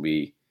like, listen,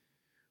 we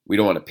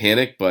don't want to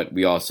panic, but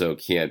we also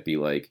can't be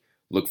like,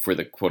 look for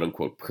the quote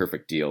unquote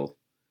perfect deal,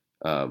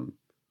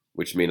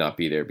 which may not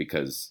be there,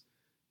 because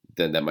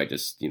then that might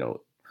just, you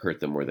know, hurt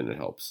them more than it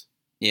helps.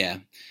 Yeah.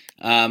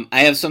 I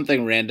have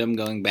something random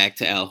going back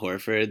to Al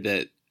Horford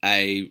that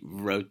I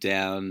wrote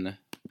down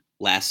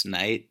last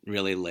night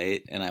really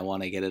late, and I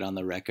want to get it on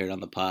the record on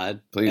the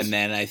pod. Please. And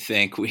then I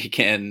think we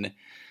can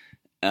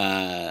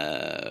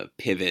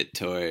pivot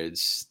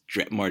towards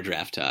more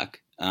draft talk.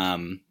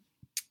 I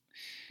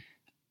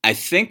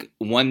think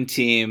one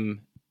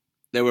team,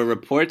 there were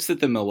reports that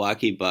the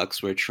Milwaukee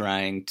Bucks were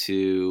trying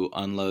to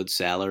unload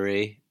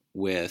salary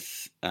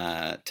with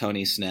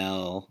Tony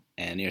Snell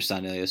and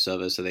Ersan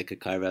Ilyasova so they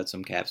could carve out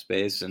some cap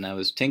space. And I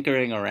was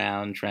tinkering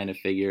around trying to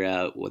figure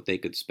out what they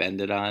could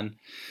spend it on.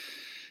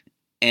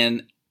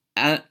 And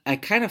I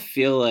kind of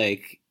feel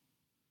like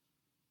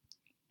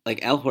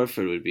Al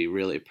Horford would be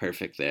really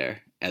perfect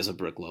there as a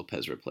Brook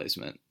Lopez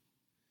replacement.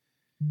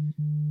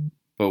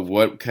 But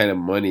what kind of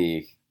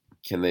money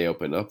can they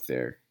open up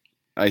there?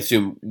 I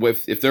assume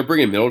if they're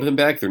bringing Middleton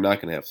back, they're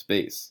not going to have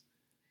space.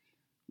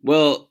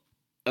 Well,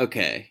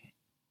 okay.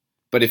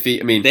 But if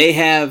they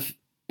have.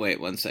 Wait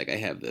 1 sec. I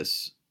have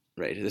this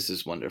right. This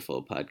is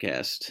wonderful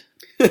podcast.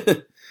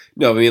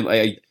 No, I mean,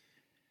 I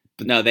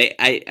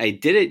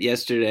did it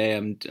yesterday.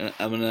 I'm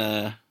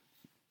gonna.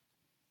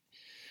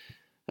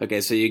 Okay,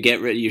 so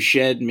you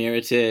shed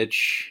Mirotic,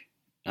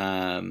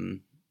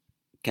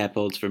 cap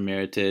holds for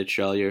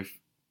Mirotic, all your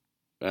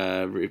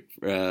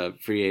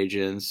free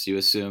agents. You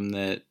assume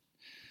that.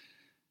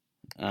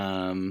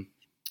 I mean,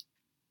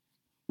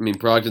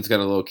 Brogdon's got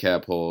a low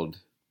cap hold,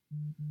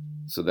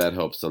 so that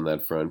helps on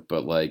that front.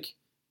 But like,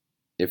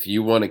 if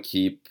you want to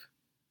keep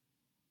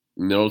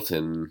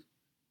Middleton,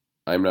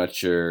 I'm not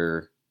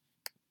sure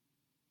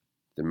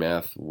the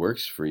math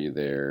works for you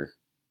there.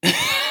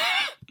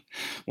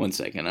 1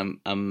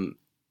 second.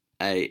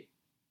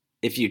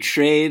 If you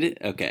trade,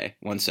 okay,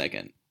 1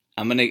 second.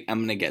 I'm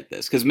gonna get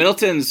this because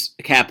Middleton's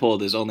cap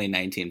hold is only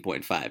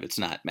 19.5. It's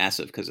not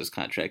massive because his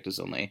contract is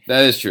only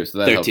That is true. So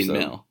that 13 helps them.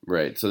 mil.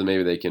 Right. So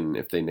maybe they can,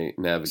 if they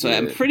navigate. So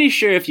I'm pretty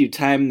sure if you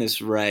time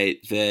this right,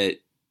 that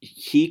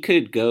he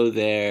could go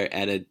there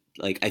at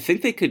I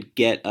think they could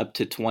get up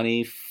to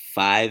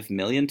 25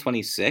 million,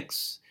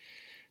 26.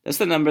 That's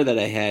the number that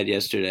I had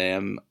yesterday.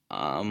 I'm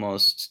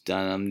almost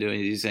done. I'm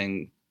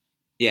using.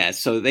 Yeah,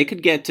 so they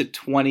could get to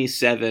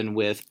 27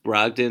 with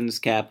Brogdon's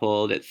cap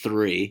hold at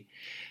 3.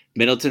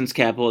 Middleton's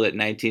cap hold at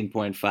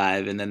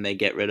 19.5, and then they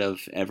get rid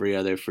of every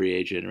other free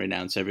agent,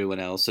 renounce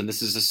everyone else. And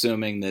this is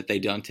assuming that they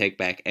don't take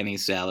back any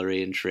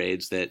salary in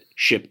trades that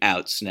ship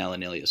out Snell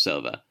and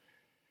Ilyasova.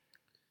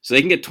 So they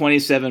can get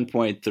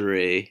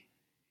 27.3.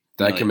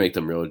 That can make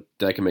them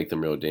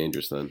real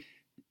dangerous then.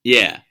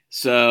 Yeah.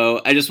 So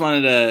I just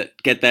wanted to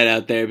get that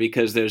out there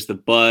because there's the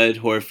Bud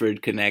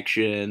Horford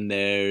connection.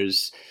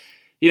 There's,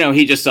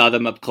 he just saw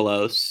them up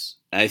close.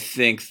 I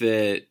think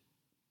that,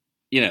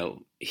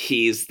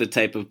 he's the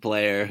type of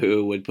player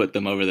who would put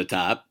them over the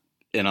top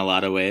in a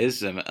lot of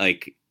ways.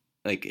 Like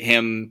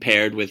him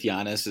paired with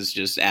Giannis is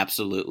just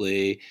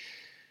absolutely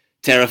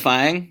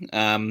terrifying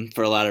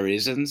for a lot of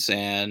reasons.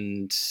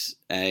 And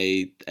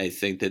I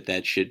think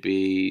that should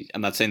be, I'm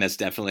not saying that's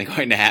definitely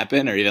going to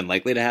happen or even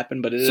likely to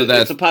happen, but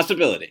it's a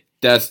possibility.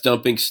 That's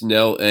dumping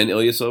Snell and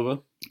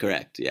Ilyasova?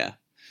 Correct, yeah.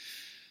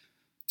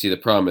 See, the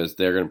problem is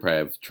they're going to probably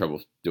have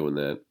trouble doing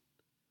that.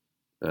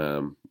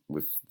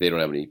 They don't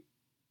have any.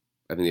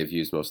 I think they've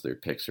used most of their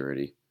picks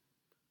already.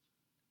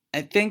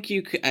 I think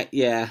you could,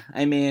 yeah.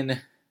 I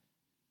mean,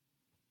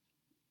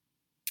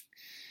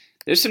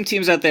 there's some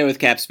teams out there with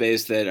cap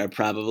space that are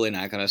probably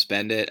not going to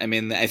spend it. I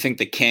mean, I think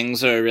the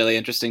Kings are a really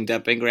interesting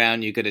dumping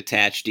ground. You could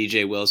attach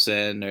DJ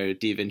Wilson or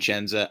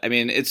DiVincenzo. I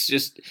mean, it's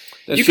just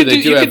you could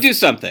do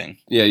something.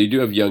 Yeah, you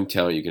do have young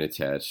talent you can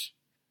attach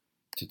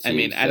to teams. I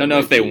mean, I don't know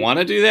if they want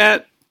to do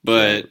that,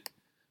 but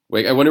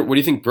wait, I wonder, what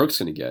do you think Brooks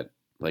going to get?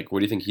 Like, what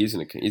do you think he's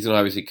going to? He's going to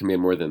obviously command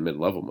more than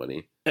mid-level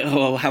money.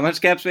 Oh, how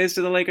much cap space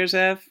do the Lakers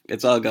have?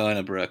 It's all going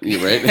to Brooks.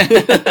 Yeah,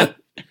 right?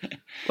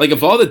 Like,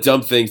 of all the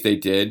dumb things they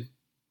did,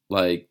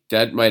 like,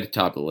 that might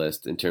top the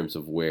list in terms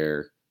of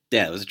where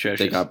it was atrocious.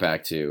 They got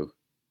back to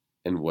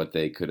and what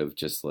they could have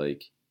just,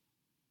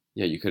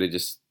 you could have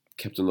just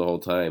kept them the whole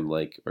time,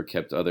 or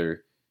kept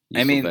other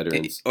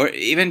veterans. Or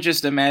even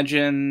just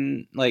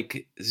imagine,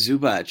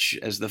 Zubac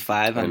as the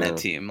 5 on that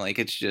team.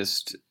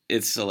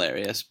 It's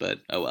hilarious, but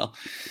oh well.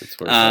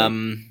 All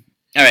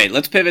right,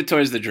 let's pivot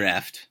towards the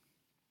draft.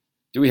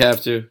 Do we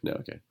have to? No,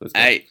 okay. Let's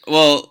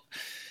go.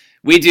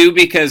 We do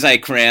because I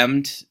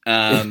crammed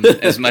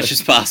as much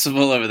as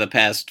possible over the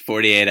past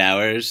 48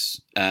 hours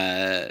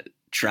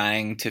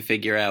trying to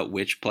figure out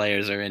which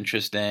players are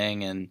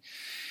interesting and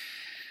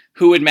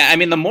who would matter. I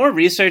mean, the more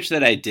research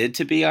that I did,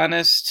 to be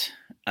honest,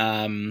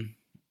 there's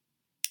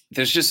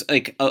just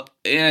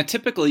in a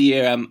typical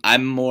year,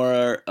 I'm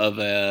more of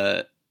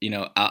a,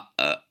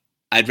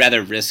 I'd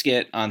rather risk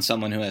it on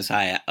someone who has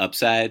high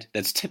upside.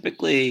 That's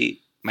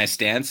typically my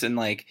stance. And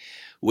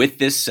with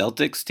this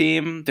Celtics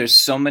team, there's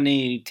so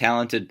many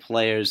talented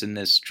players in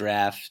this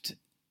draft,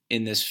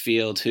 in this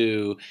field,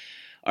 who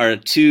are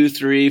 2,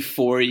 3,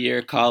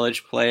 4-year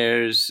college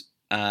players.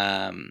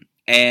 And,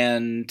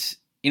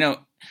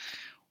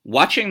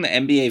 watching the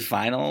NBA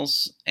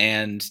Finals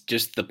and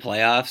just the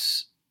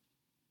playoffs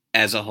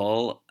as a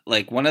whole,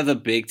 one of the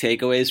big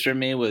takeaways for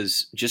me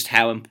was just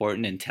how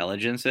important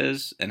intelligence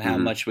is and how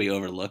much we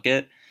overlook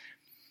it.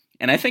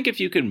 And I think if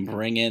you can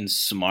bring in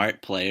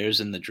smart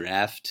players in the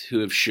draft who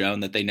have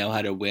shown that they know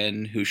how to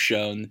win,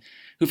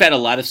 who've had a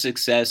lot of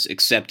success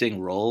accepting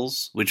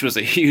roles, which was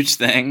a huge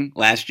thing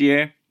last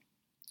year.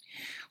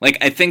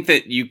 I think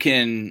that you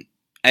can,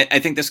 I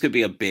think this could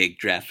be a big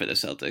draft for the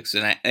Celtics.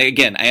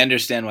 And I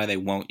understand why they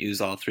won't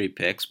use all 3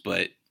 picks,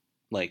 but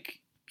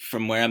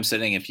from where I'm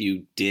sitting, if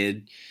you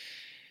did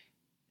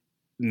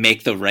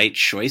make the right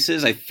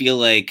choices, I feel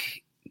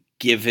like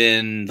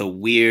given the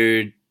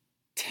weird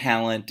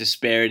talent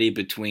disparity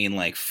between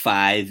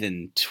 5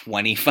 and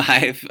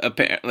 25,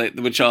 apparently,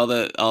 which all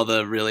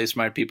the really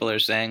smart people are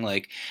saying,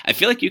 I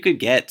feel like you could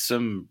get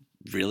some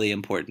really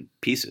important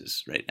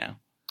pieces right now.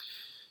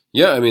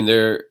 Yeah, I mean,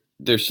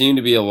 there seem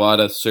to be a lot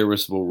of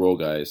serviceable role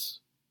guys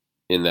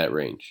in that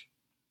range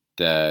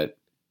that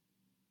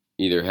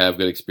either have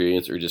good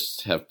experience or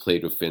just have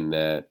played within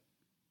that,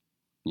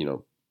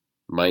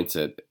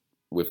 mindset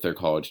with their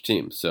college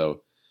team.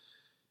 So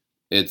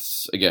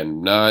it's,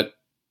 again, not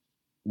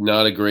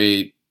a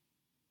great,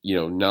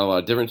 not a lot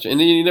of difference. And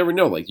then you never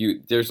know.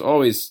 There's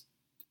always,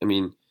 I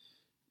mean,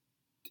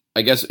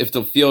 I guess if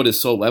the field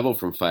is so level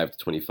from 5 to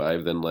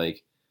 25, then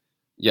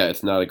yeah,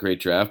 it's not a great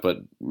draft, but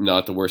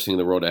not the worst thing in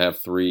the world to have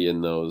 3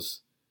 in those,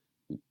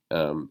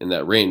 in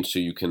that range, so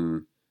you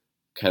can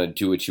kind of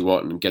do what you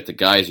want and get the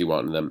guys you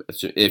want in them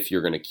if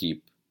you're going to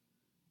keep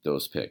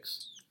those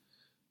picks.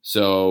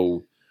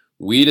 So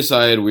we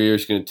decided we're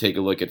just going to take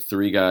a look at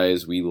 3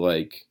 guys we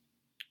like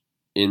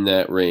in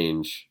that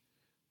range.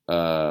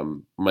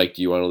 Mike,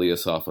 do you want to lead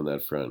us off on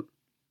that front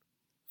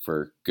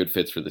for good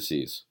fits for the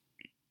C's?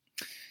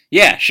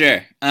 Yeah,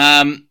 sure.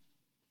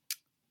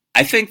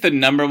 I think the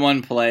number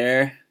one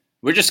player,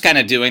 we're just kind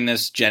of doing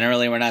this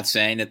generally. We're not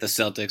saying that the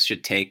Celtics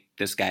should take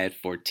this guy at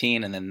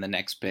 14 and then the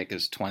next pick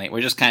is 20.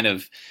 We're just kind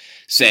of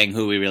saying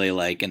who we really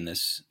like in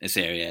this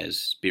area,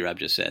 as B-Rob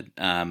just said.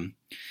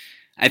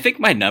 I think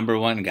my number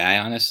one guy,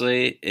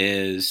 honestly,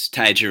 is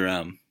Ty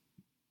Jerome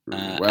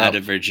out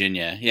of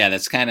Virginia. Yeah,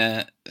 that's kind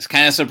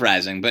of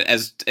surprising. But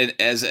as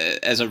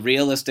a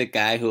realistic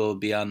guy who will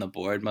be on the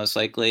board most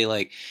likely,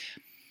 like,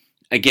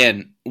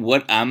 again,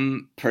 what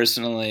I'm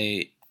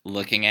personally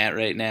looking at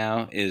right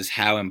now is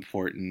how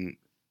important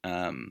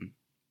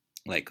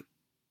like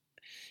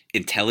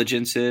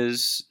intelligence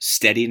is,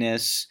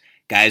 steadiness,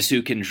 guys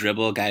who can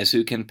dribble, guys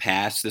who can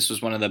pass. This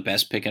was one of the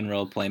best pick and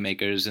roll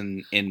playmakers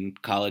in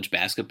college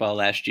basketball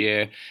last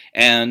year,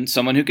 and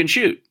someone who can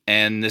shoot.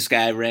 And this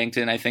guy ranked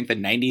in, I think, the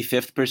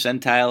 95th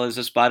percentile as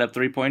a spot up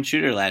 3-point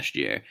shooter last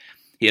year.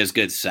 He has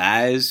good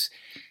size.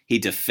 He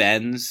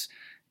defends.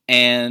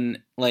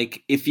 And,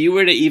 like, if you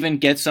were to even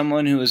get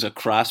someone who is a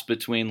cross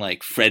between,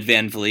 like, Fred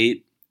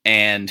VanVleet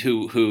and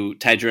who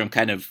Ty Jerome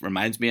kind of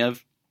reminds me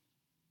of,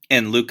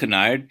 and Luke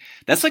Kennard,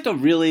 that's like a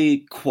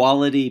really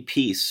quality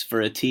piece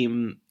for a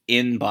team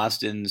in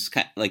Boston's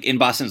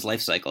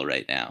life cycle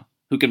right now,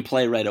 who can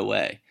play right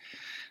away.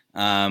 So,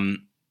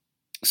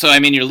 I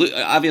mean, you're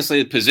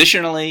obviously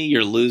positionally,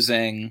 you're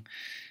losing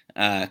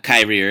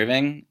Kyrie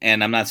Irving,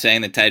 and I'm not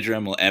saying that Ty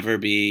Jerome will ever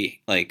be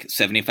like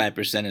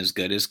 75% as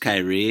good as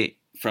Kyrie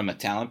from a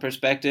talent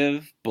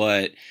perspective,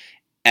 but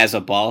as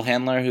a ball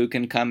handler who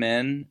can come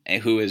in,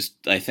 who is,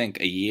 I think,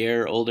 a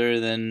year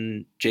older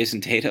than Jason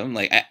Tatum,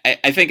 like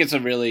I think it's a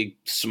really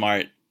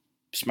smart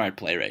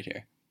play right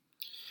here.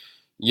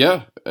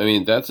 Yeah, I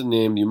mean, that's a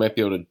name you might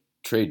be able to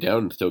trade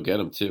down and still get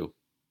him too.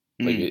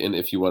 Like, and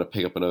if you want to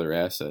pick up another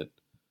asset.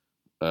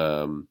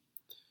 So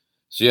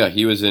yeah,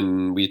 he was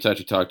in. We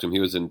actually talked to him. He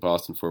was in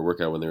Boston for a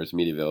workout when there was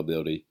media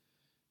availability,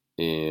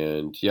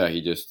 and yeah,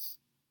 he just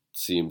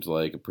seemed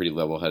like a pretty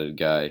level-headed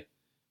guy.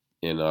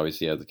 And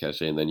obviously has the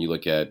cachet. And then you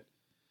look at,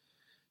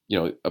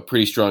 a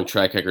pretty strong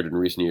track record in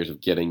recent years of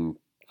getting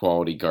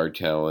quality guard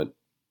talent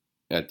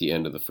at the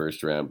end of the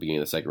first round, beginning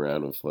of the second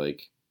round, with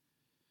like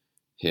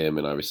him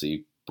and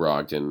obviously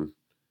Brogdon,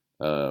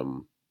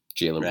 Jalen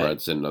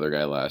Brunson, another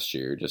guy last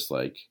year. Just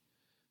like,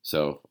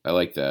 so I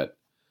like that.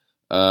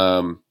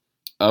 I'm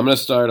gonna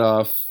start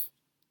off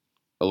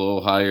a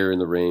little higher in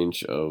the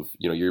range of,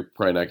 you're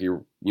probably not,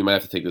 you might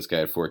have to take this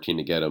guy at 14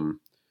 to get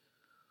him,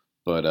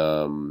 but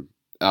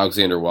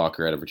Alexander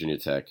Walker out of Virginia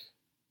Tech.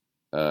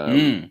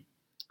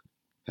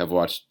 Have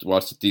watched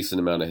a decent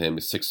amount of him.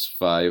 He's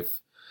 6'5",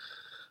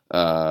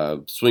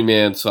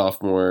 swingman,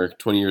 sophomore,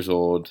 20 years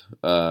old.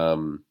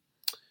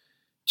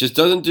 Just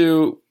doesn't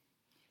do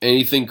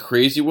anything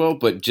crazy well,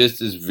 but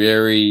just is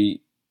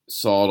very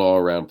solid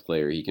all-around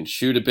player. He can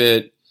shoot a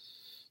bit.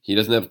 He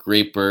doesn't have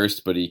great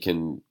burst, but he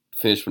can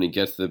finish when he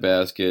gets to the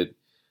basket.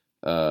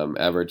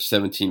 Average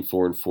 17,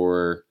 4, and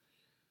 4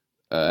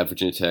 at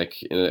Virginia Tech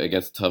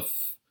against a tough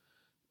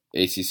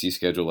ACC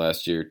schedule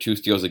last year. 2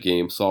 steals a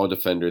game, solid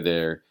defender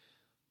there.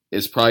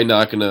 Is probably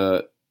not going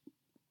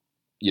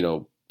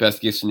to,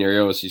 best case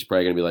scenario is he's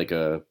probably going to be like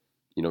a,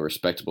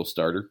 respectable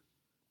starter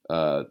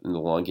in the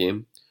long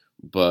game.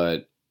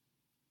 But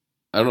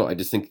I don't know. I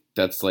just think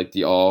that's like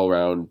the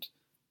all-around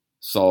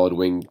solid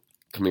wing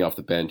coming off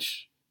the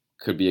bench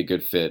could be a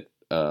good fit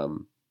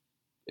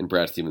in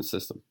Brad Stevens'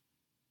 system.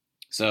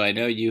 So I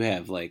know you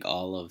have like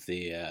all of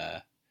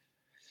the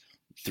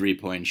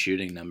 3-point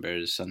shooting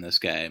numbers on this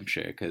guy, I'm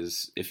sure,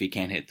 because if he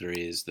can't hit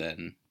threes,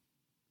 then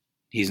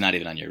he's not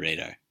even on your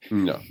radar.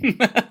 No.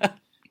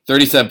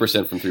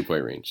 37% from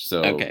 3-point range.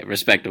 So okay,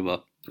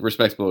 respectable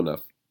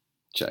enough.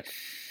 Check.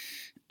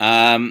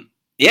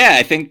 Yeah,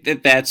 I think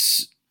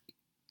that's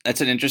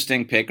an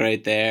interesting pick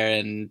right there,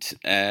 and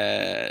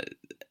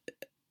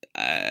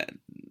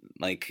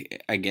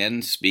like,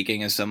 again,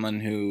 speaking as someone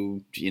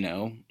who,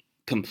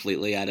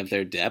 completely out of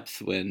their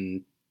depth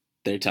when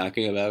they're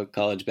talking about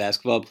college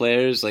basketball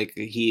players, like,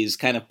 he's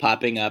kind of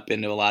popping up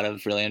into a lot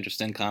of really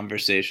interesting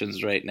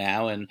conversations right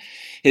now, and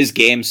his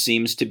game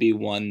seems to be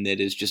one that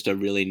is just a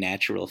really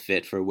natural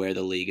fit for where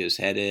the league is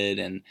headed.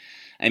 And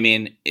I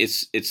mean,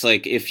 it's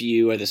like, if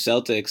you are the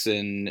Celtics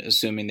and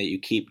assuming that you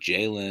keep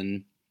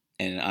Jalen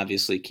and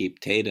obviously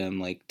keep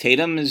Tatum, like,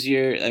 Tatum is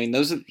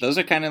those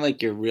are kind of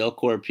like your real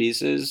core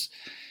pieces.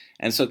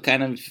 And so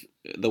kind of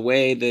the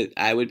way that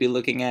I would be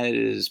looking at it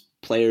is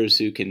players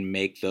who can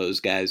make those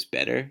guys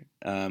better.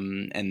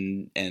 And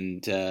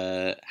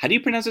how do you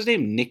pronounce his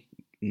name?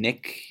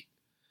 Nick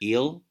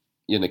Eel?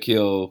 Yeah,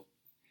 Nikhil.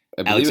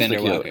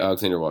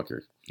 Alexander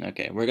Walker.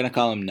 Okay, we're gonna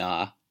call him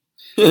Nah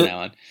from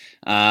now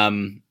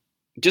on.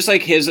 Just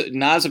like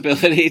Nah's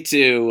ability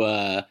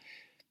to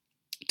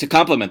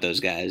complement those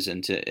guys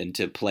and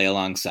to play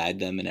alongside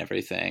them and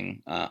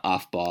everything,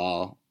 off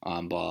ball,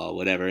 on ball,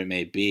 whatever it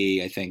may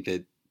be. I think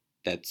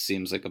that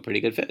seems like a pretty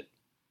good fit.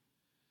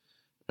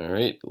 All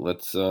right,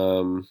 let's.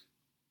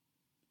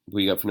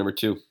 What you got for number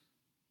 2?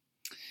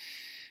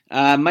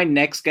 My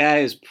next guy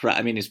is,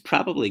 he's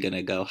probably going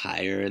to go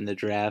higher in the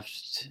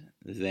draft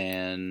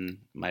than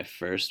my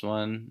first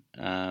one,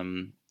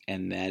 and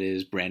that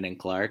is Brandon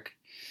Clark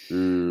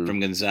from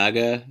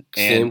Gonzaga.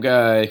 Same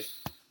guy.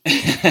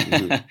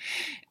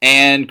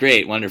 And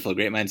great, wonderful,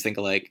 great minds think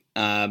alike.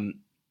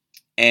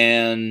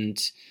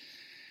 And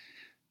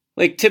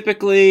like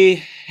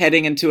typically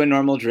heading into a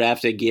normal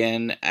draft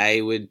again,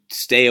 I would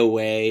stay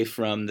away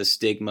from the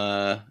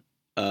stigma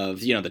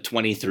of, the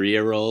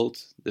 23-year-old.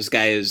 This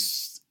guy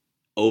is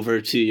over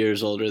 2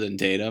 years older than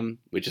Tatum,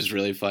 which is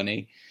really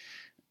funny.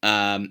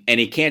 And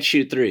he can't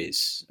shoot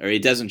threes, or he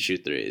doesn't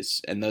shoot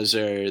threes. And those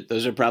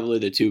are probably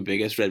the two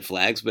biggest red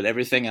flags, but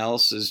everything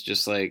else is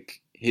just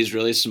like, he's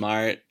really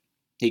smart.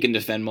 He can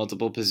defend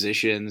multiple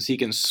positions. He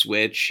can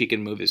switch. He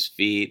can move his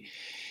feet.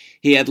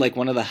 He had like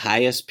one of the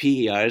highest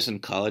PERs in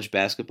college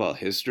basketball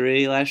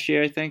history last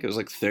year, I think. It was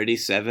like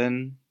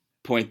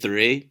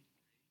 37.3.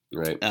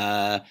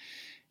 Right.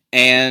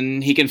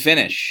 And he can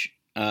finish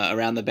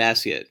around the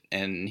basket.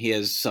 And he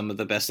has some of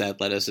the best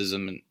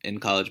athleticism in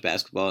college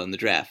basketball in the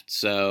draft.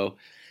 So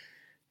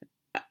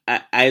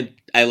I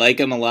like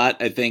him a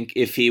lot. I think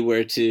if he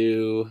were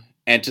to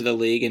enter the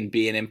league and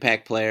be an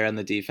impact player on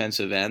the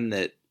defensive end,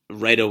 that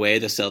right away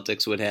the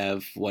Celtics would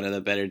have one of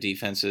the better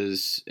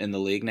defenses in the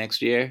league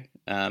next year.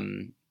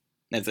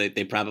 As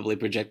they probably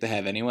project to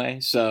have anyway.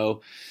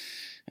 So,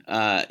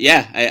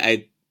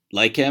 I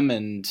like him,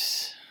 and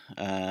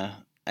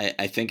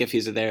I think if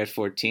he's there at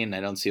 14,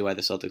 I don't see why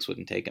the Celtics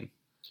wouldn't take him.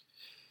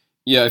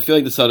 Yeah, I feel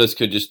like the Celtics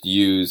could just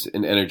use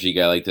an energy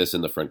guy like this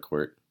in the front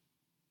court,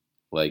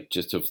 like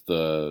just with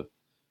the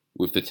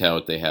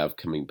talent they have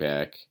coming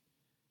back.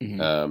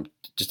 Mm-hmm.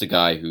 Just a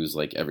guy who's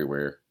like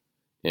everywhere.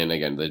 And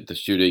again, the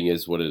shooting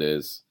is what it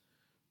is,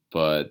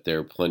 but there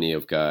are plenty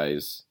of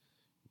guys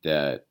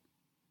that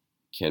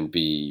can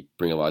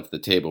bring a lot to the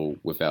table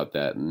without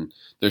that. And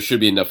there should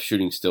be enough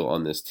shooting still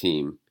on this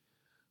team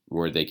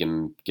where they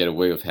can get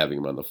away with having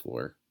him on the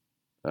floor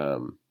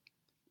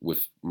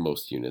with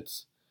most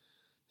units.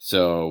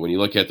 So when you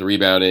look at the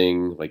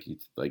rebounding, like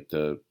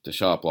the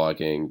shot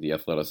blocking, the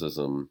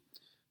athleticism,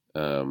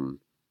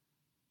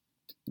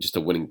 just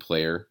a winning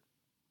player,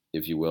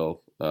 if you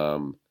will.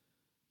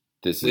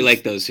 We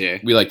like those here.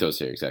 We like those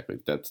here, exactly.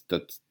 That's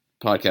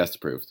podcast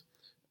approved.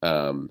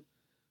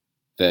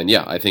 Then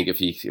yeah, I think if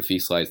he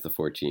slides to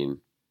 14,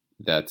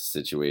 that's a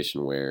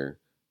situation where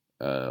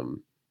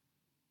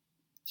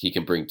he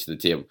can bring to the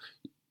table.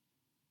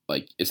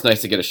 Like, it's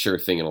nice to get a sure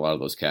thing in a lot of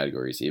those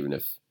categories, even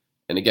if,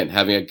 and again,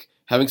 having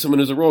someone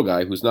who's a role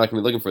guy who's not going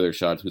to be looking for their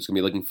shots, who's going to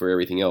be looking for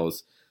everything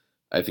else,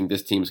 I think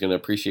this team's going to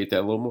appreciate that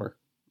a little more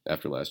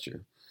after last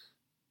year.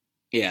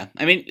 Yeah,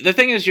 I mean, the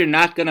thing is, you're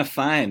not going to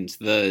find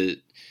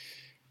the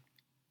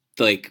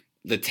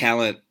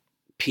talent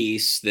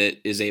piece that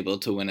is able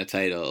to win a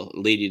title,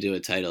 lead you to a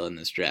title in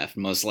this draft,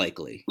 most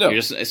likely. No.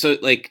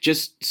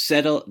 Just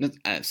settle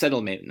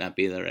may not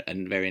be a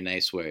very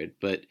nice word,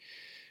 but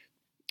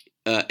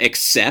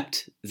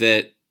accept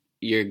that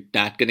you're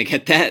not going to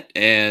get that,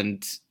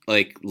 and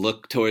like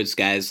look towards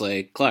guys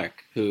like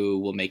Clark, who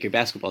will make your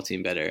basketball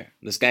team better.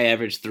 This guy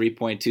averaged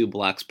 3.2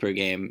 blocks per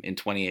game in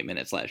 28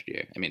 minutes last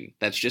year. I mean,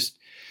 it's just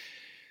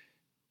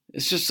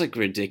like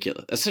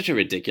ridiculous. That's such a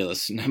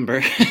ridiculous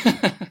number.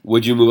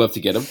 Would you move up to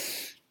get him?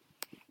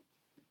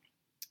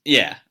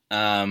 Yeah.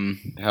 How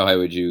high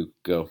would you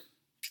go?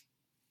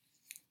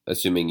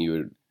 Assuming you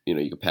would,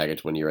 you could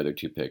package one of your other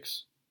two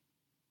picks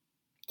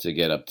to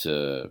get up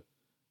to,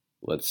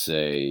 let's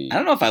say. I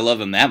don't know if I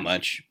love him that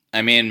much.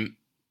 I mean,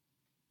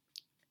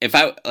 if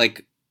I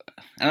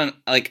don't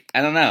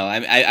know.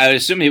 I would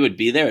assume he would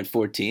be there at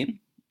 14,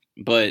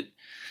 but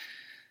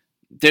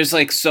there's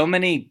like so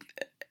many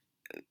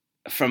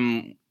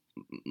from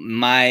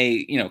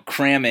my,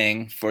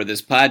 cramming for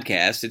this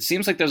podcast. It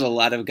seems like there's a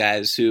lot of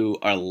guys who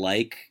are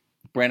like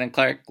Brandon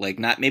Clark, like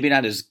maybe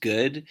not as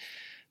good,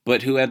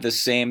 but who have the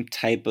same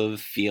type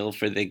of feel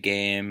for the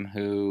game,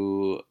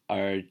 who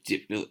are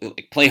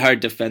play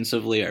hard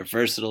defensively, are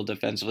versatile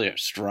defensively, are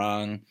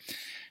strong.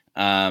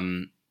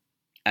 Another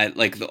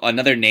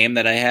name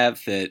that I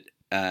have that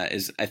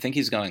is, I think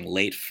he's going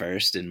late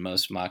first in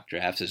most mock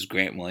drafts, is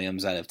Grant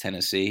Williams out of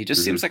Tennessee. He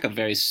just seems like a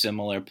very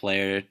similar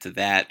player to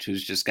that,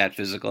 who's just got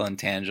physical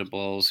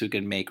intangibles, who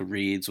can make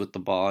reads with the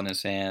ball in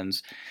his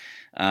hands.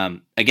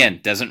 Again,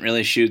 doesn't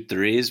really shoot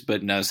threes,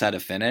 but knows how to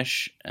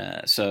finish.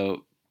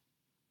 So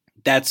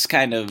that's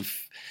kind of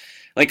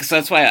so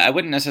that's why I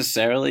wouldn't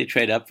necessarily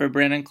trade up for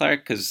Brandon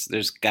Clark, because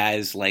there's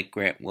guys like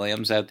Grant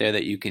Williams out there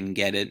that you can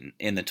get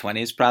in the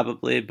 20s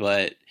probably,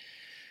 but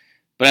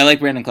I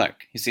like Brandon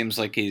Clark. He seems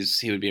like he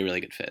would be a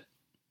really good fit.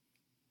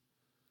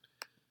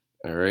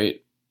 All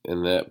right,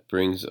 and that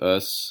brings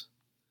us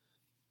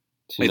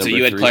to Wait, so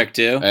you had Clark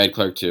too? I had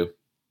Clark too.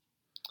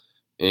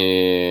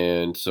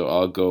 And so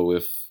I'll go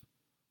with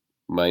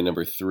my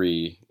number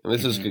 3. And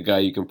this is a guy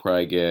you can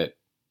probably get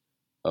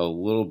a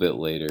little bit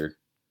later.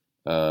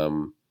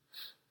 But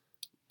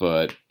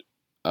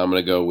I'm going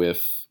to go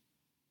with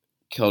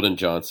Keldon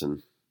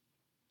Johnson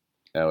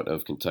out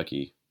of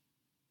Kentucky,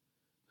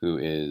 who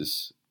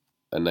is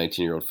a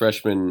 19-year-old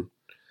freshman,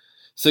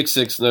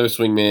 6'6", no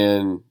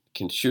swingman,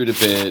 can shoot a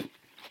bit.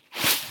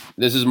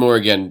 This is more,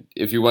 again,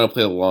 if you want to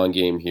play the long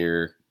game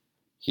here,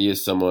 he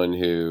is someone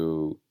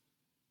who,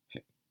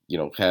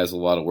 has a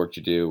lot of work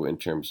to do in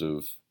terms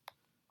of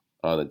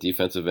on the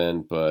defensive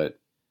end, but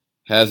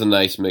has a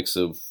nice mix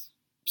of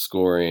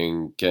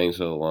scoring, getting to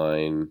the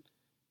line,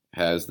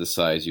 has the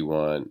size you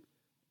want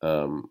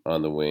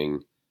on the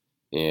wing,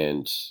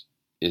 and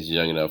is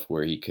young enough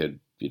where he could,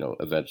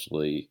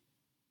 eventually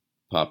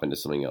pop into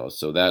something else.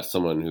 So that's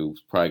someone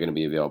who's probably going to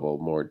be available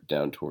more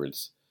down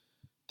towards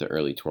the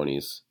early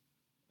 20s.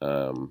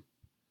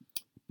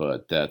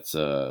 But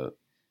that'd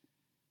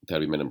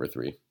be my number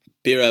 3.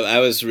 B-Rob, I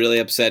was really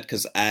upset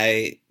because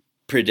I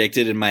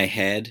predicted in my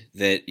head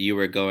that you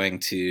were going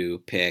to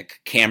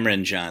pick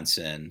Cameron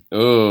Johnson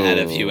out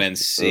of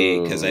UNC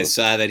because I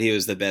saw that he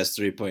was the best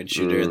 3-point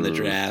shooter in the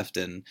draft,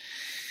 and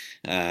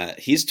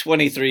he's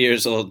 23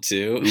 years old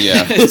too.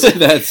 Yeah,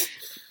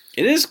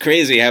 it is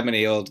crazy how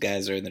many old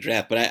guys are in the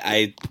draft, but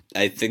I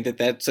think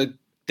that's to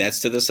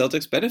the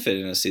Celtics' benefit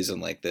in a season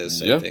like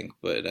this. Yeah. I think,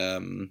 but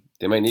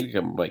they might need to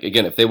come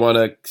again if they want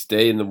to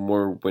stay in the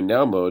more win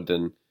now mode.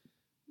 Then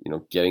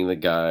getting the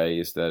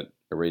guys that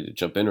are ready to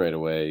jump in right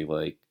away,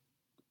 like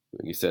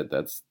you said,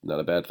 that's not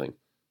a bad thing.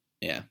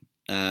 Yeah.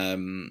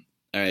 All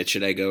right.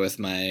 Should I go with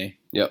my?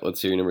 Yeah.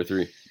 Let's hear your number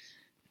 3.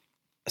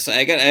 So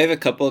I have a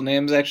couple of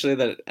names actually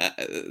that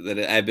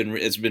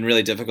it's been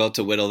really difficult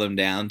to whittle them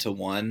down to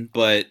one,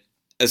 but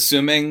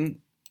assuming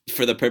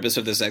for the purpose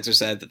of this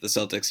exercise that the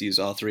Celtics use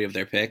all 3 of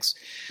their picks,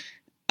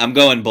 I'm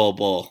going Bol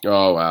Bol.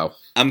 Oh wow.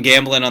 I'm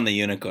gambling on the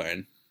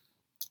unicorn.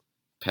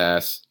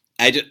 Pass.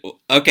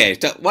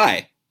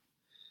 Why?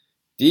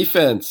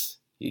 Defense.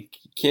 You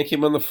can't keep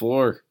him on the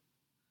floor.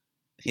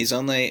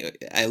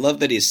 I love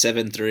that he's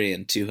 7'3"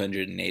 and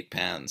 208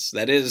 pounds.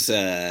 That is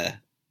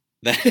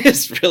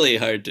really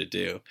hard to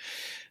do,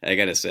 I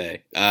gotta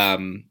say.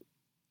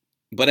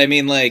 But I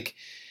mean, like,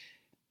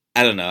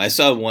 I don't know. I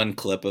saw one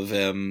clip of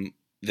him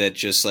that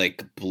just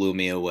like blew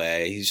me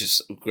away. He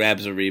just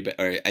grabs a rebound,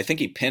 or I think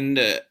he pinned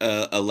a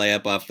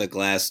layup off the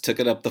glass, took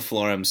it up the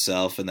floor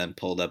himself, and then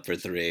pulled up for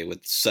 3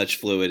 with such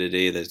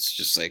fluidity that's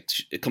just like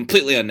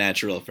completely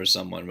unnatural for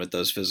someone with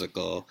those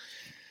physical,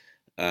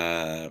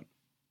 the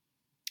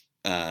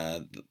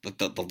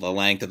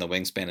length and the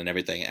wingspan and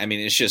everything. I mean,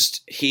 it's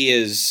just he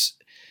is.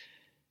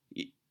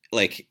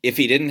 Like, if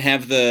he didn't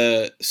have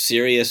the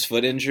serious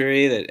foot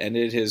injury that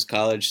ended his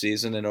college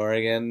season in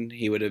Oregon,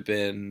 he would have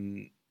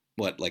been,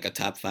 like a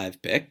top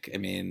 5 pick? I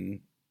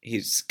mean,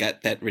 he's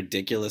got that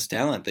ridiculous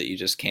talent that you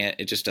just can't,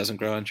 it just doesn't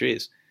grow on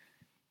trees.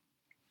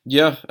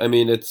 Yeah, I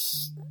mean,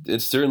 it's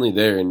certainly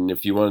there, and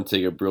if you want to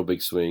take a real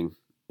big swing,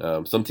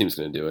 some team's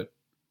going to do it.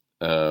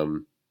 I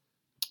don't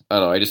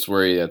know, I just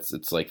worry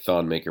it's like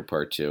Thon Maker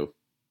Part 2,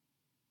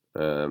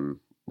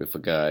 with a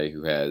guy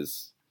who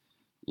has,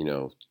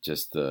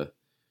 just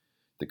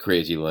the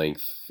crazy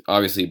length.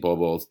 Obviously, Bol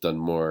Bol's done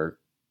more.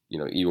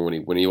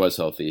 Even when he was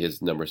healthy,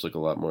 his numbers look a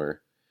lot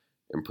more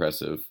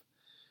impressive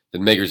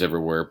than Maker's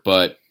ever were.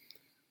 But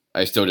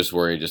I still just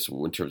worry, just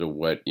in terms of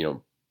what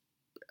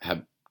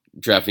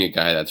drafting a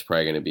guy that's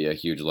probably going to be a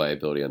huge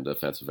liability on the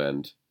defensive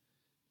end,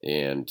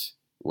 and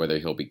whether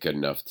he'll be good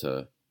enough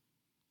to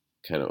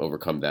kind of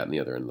overcome that on the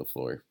other end of the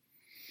floor.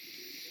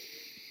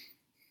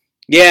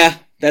 Yeah,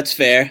 that's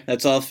fair.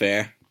 That's all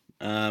fair.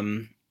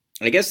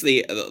 I guess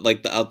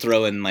I'll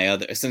throw in my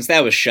other, since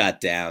that was shot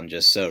down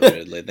just so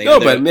rudely.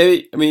 But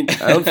maybe, I mean,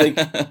 I don't think,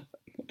 it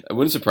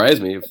wouldn't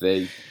surprise me if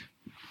they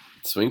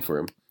swing for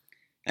him.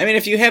 I mean,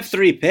 if you have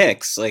 3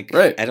 picks,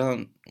 right.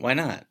 Why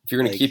not? If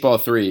you're going to keep all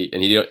 3,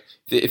 and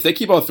if they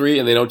keep all 3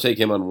 and they don't take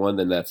him on 1,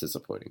 then that's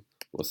disappointing.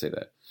 We'll say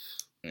that.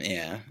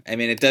 Yeah. I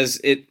mean,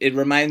 it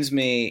reminds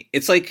me,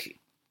 it's like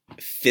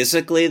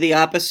physically the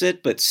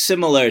opposite, but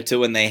similar to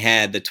when they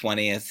had the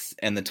 20th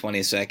and the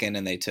 22nd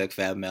and they took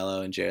Fab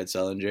Melo and Jared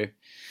Sullinger.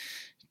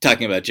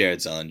 Talking about Jared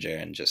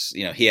Sullinger and just,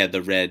 he had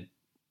the red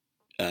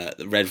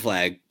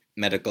flag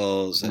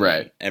medicals and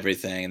right.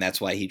 everything, and that's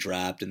why he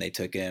dropped and they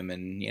took him,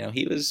 and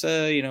he was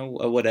a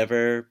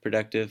whatever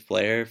productive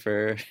player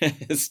for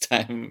his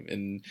time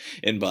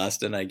in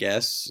Boston, I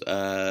guess.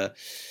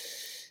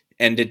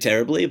 Ended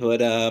terribly,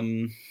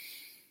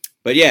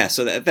 but yeah,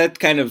 so that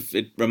kind of,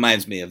 it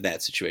reminds me of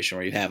that situation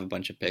where you have a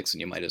bunch of picks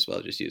and you might as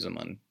well just use them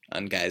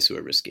on guys who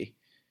are risky.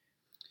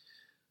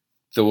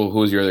 So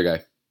who's your other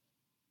guy?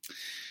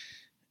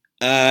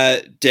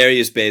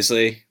 Darius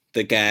Bazley,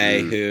 the guy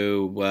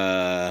who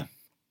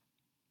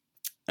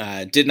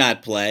did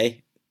not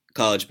play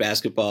college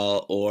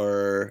basketball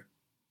or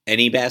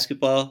any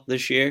basketball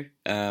this year.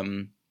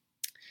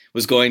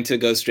 Was going to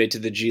go straight to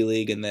the G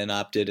League and then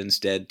opted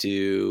instead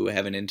to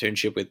have an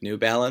internship with New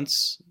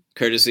Balance,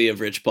 courtesy of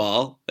Rich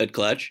Paul at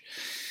Clutch.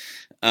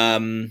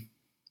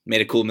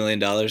 Made a cool $1 million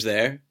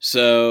there.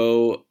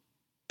 So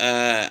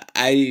I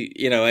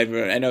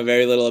know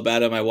very little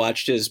about him. I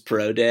watched his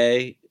pro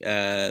day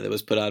that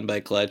was put on by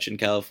Clutch in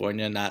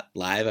California, not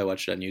live. I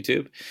watched it on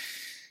YouTube.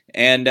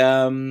 And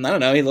I don't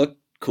know, he looked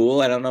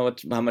cool. I don't know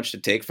how much to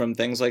take from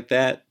things like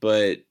that,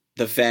 but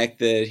the fact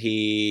that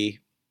he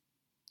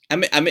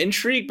I'm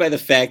intrigued by the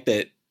fact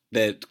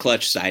that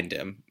Clutch signed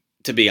him.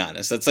 To be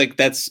honest,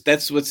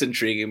 that's what's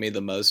intriguing me the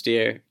most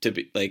here. To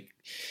be like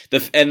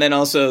and then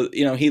also,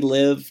 he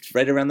lived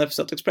right around the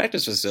Celtics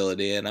practice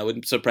facility, and I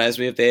wouldn't surprise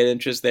me if they had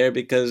interest there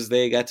because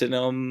they got to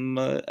know him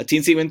a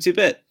teensy weensy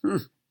bit.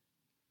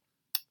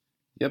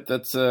 Yep,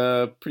 that's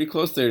pretty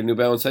close there to New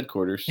Balance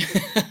headquarters.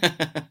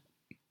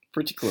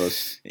 Pretty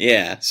close.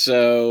 Yeah.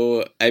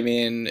 So I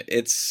mean,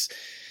 this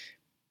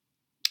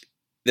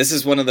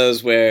is one of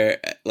those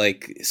where,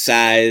 like,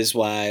 size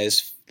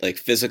wise, like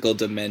physical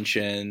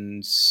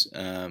dimensions,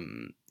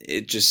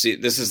 this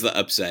is the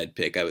upside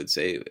pick. I would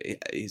say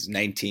he's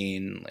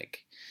 19.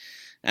 Like,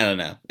 I don't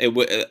know.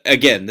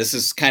 Again, this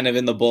is kind of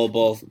in the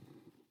bowl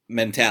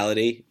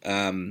mentality,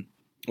 where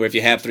if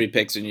you have 3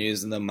 picks and you're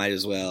using them, might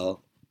as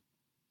well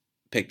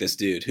pick this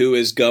dude who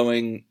is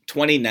going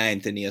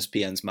 29th in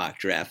ESPN's mock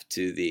draft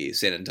to the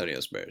San Antonio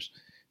Spurs.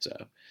 So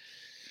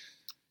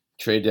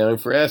trade down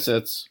for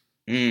assets.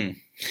 Mm.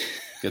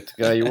 Get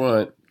the guy you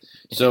want.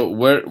 So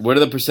what are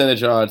the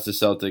percentage odds the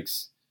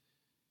Celtics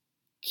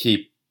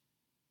keep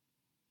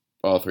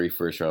all 3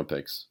 first-round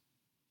picks?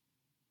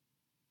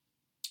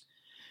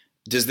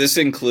 Does this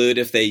include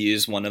if they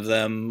use one of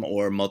them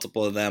or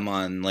multiple of them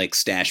on, like,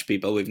 stash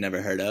people we've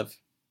never heard of?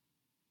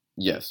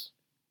 Yes.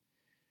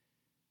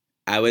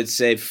 I would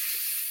say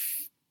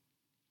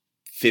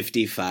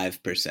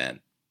 55%.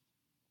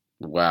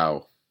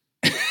 Wow.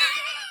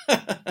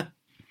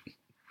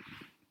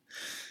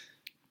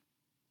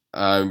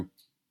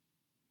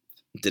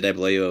 Did I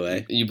blow you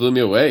away? You blew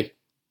me away.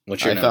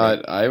 What's your I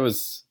number? thought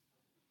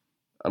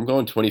I'm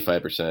going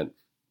 25%.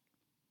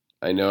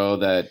 I know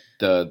that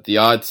the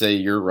odds say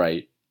you're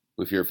right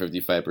with your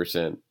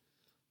 55%,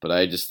 but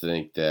I just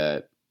think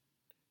that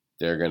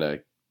they're going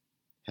to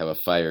have a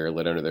fire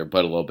lit under their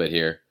butt a little bit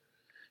here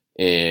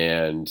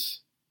and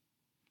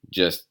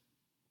just,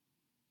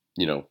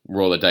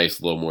 roll the dice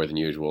a little more than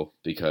usual,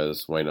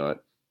 because why not?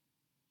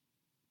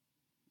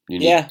 You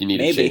need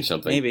to change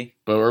something. Maybe.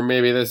 Or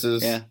maybe this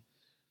is,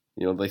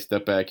 they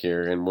step back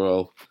here, and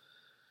we'll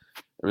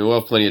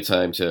have plenty of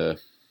time to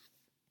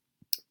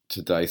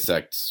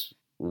dissect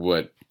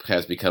what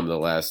has become the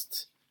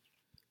last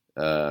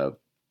 12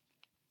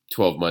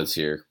 months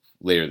here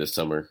later this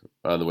summer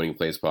on the Winning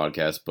Plays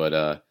podcast.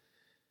 But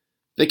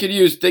they could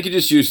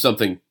just use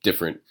something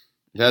different.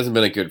 It hasn't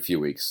been a good few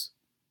weeks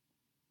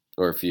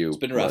or a few. It's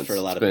been rough months. for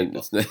a lot of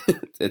people.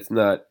 It's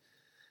not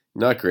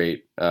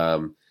great.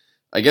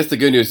 I guess the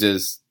good news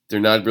is they're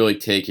not really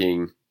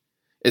taking.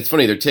 It's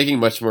funny, they're taking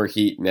much more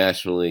heat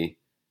nationally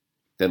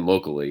than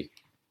locally,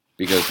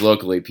 because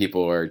locally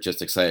people are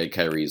just excited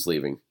Kyrie's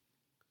leaving.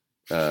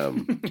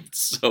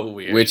 It's so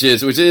weird. Which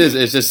is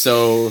it's just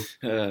so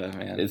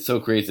man. It's so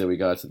crazy that we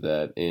got to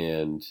that,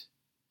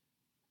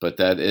 but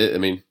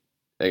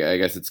I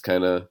guess it's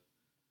kind of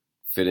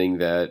fitting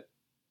that's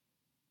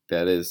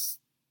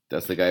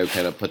the guy who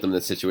kind of put them in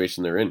the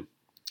situation they're in.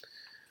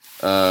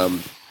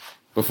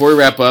 Before we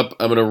wrap up,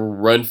 I'm going to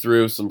run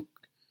through some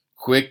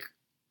quick.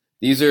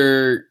 These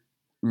are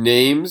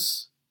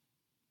names,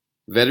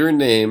 veteran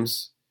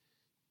names,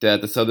 that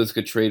the Celtics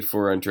could trade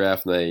for on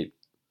draft night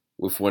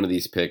with one of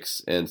these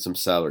picks, and some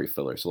salary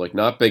fillers. So, like,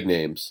 not big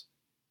names,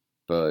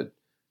 but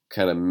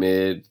kind of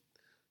mid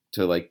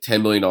to, like,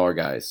 $10 million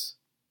guys.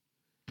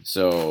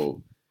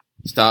 So,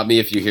 stop me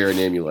if you hear a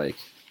name you like.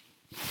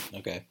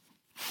 Okay.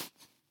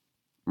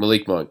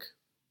 Malik Monk.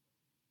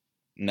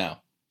 No.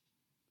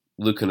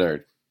 Luke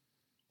Kennard.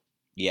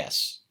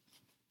 Yes.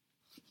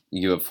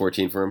 You give up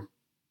 14 for him?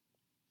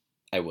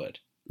 I would.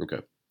 Okay.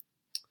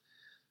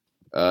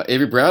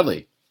 Avery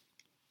Bradley.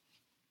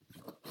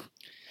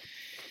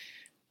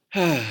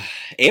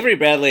 Avery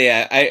Bradley,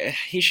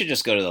 he should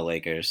just go to the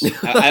Lakers.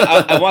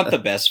 I want the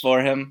best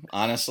for him,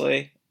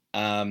 honestly.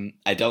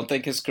 I don't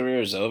think his career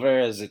is over,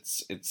 as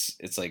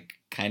it's like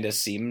kind of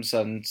seems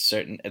at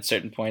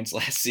certain points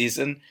last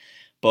season,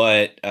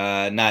 but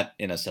not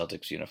in a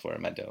Celtics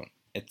uniform. I don't.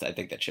 I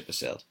think that ship has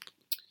sailed.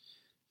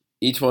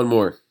 Each one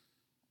more.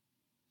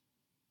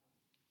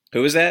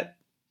 Who is that?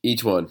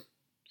 Each one.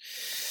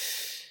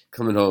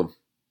 Coming home.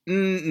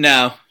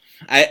 No.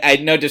 I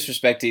no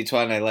disrespect to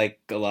Etuan. I like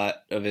a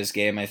lot of his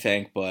game, I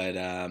think, but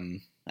I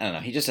don't know.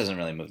 He just doesn't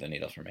really move the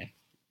needle for me.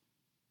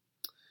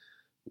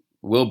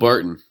 Will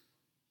Barton.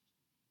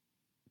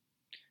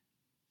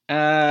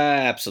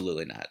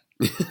 Absolutely not.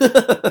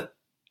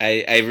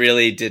 I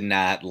really did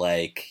not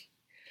like.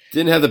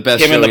 Didn't have the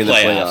best him showing in the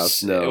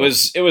playoffs. No,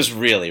 it was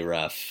really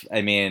rough.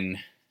 I mean,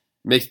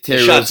 makes the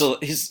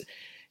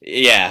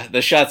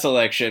shot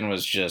selection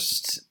was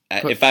just.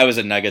 If I was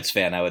a Nuggets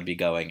fan, I would be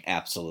going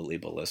absolutely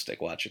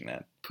ballistic watching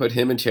that. Put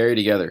him and Terry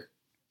together.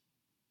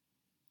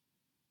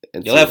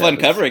 You'll have fun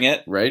covering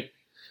it. Right?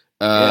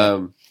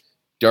 Dario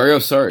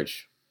Saric.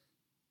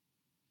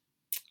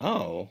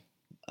 Oh.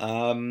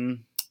 The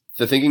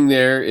thinking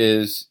there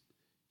is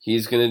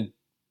it's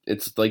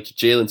like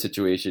Jalen's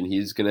situation.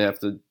 He's going to have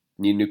to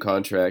need a new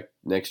contract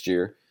next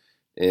year.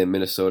 And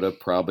Minnesota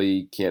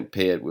probably can't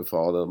pay it with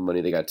all the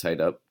money they got tied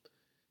up.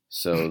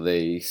 So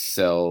they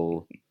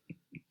sell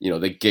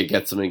they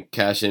get something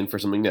cash in for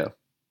something now.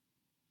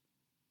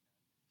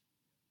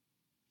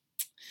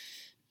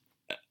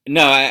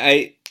 No,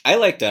 I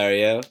like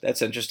Dario.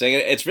 That's interesting.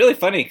 It's really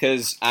funny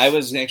because I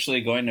was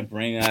actually going to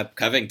bring up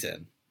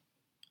Covington.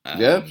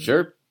 Yeah,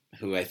 sure.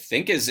 Who I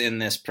think is in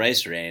this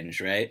price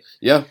range, right?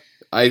 Yeah,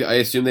 I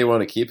assume they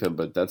want to keep him,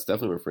 but that's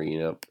definitely worth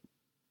bringing up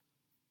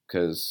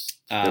because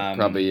they're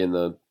probably in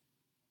the,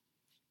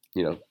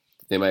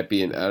 they might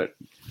be in. I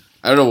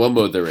don't know what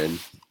mode they're in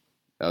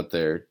out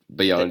there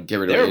beyond get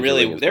rid of.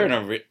 They're in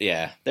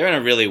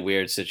a really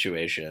weird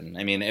situation.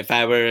 I mean, if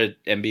I were an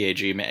NBA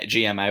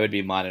GM, I would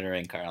be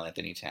monitoring Karl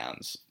Anthony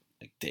Towns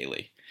like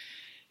daily.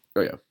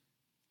 Oh yeah,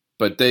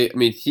 but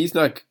he's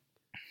not.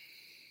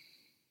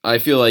 I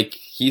feel like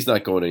he's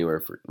not going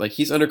anywhere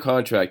he's under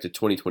contract to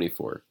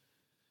 2024.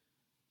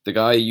 The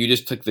guy, you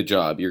just took the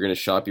job. You're going to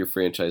shop your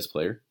franchise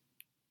player?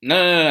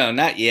 No,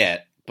 not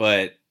yet.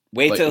 But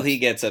wait till he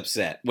gets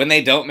upset. When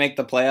they don't make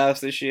the playoffs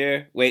this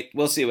year,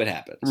 we'll see what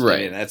happens. Right.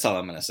 I mean, that's all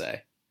I'm going to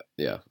say.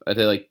 Yeah. I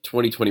think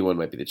 2021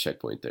 might be the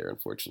checkpoint there,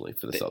 unfortunately,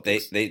 for the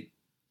Celtics.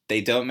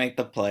 They don't make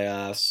the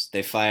playoffs.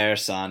 They fire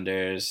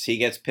Saunders. He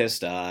gets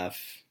pissed off.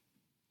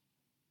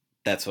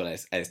 That's what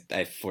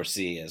I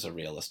foresee as a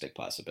realistic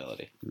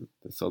possibility.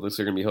 The Celtics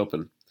are going to be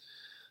hoping.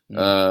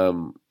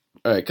 All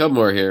right, a couple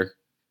more here.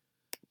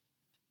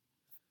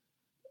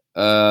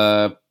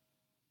 Mo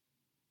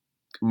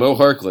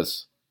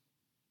Harkless.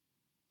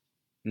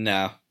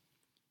 No.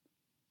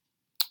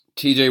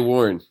 TJ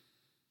Warren.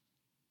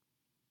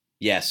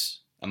 Yes.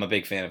 I'm a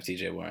big fan of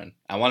TJ Warren.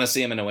 I want to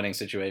see him in a winning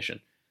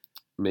situation.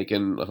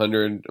 Making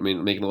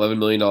 $11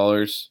 million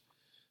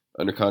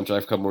under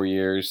contract for a couple more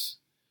years.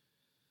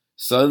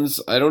 Suns,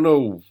 I don't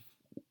know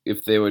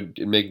if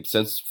it make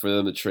sense for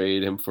them to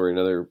trade him for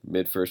another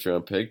mid-first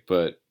round pick,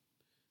 but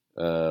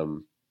they're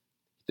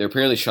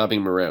apparently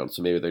shopping him around,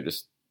 so maybe they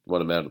just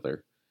want him out of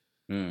there.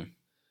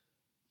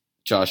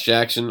 Josh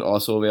Jackson,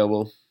 also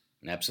available.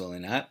 Absolutely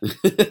not.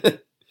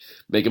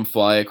 Make him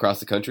fly across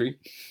the country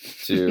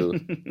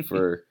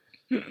for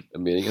a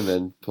meeting and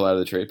then pull out of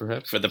the trade,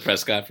 perhaps? For the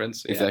press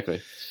conference. Yeah.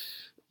 Exactly.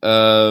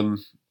 And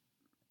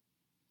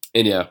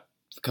yeah,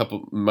 a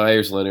couple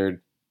Myers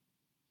Leonard.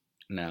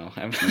 No,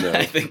 No.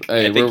 I think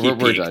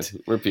we're done.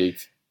 We're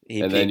peaked.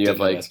 And then you have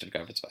the Western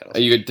Conference Finals.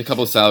 You get a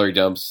couple of salary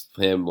dumps,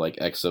 him,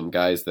 some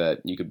guys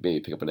that you could maybe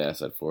pick up an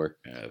asset for.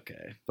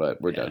 Okay.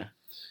 But we're done.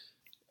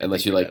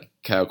 Unless you like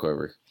Kyle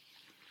Korver.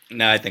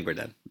 No, I think we're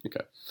done.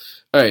 Okay.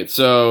 All right,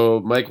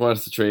 so Mike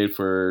wants to trade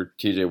for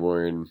TJ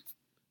Warren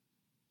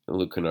and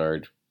Luke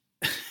Kennard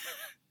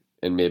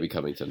and maybe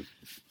Covington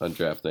on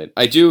draft night.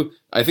 I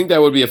think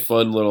that would be a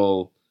fun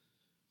little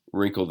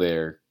wrinkle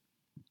there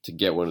to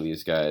get one of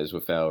these guys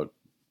without,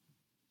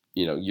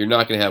 you're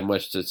not going to have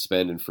much to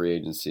spend in free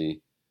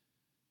agency.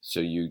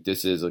 So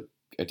this is a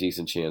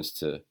decent chance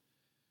to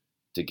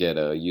get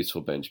a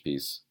useful bench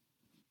piece,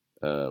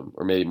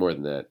 or maybe more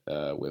than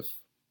that, with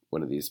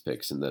one of these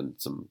picks and then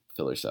some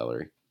filler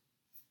salary.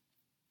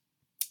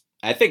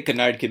 I think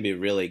Kennard can be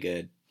really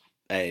good.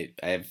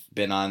 I've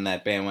been on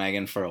that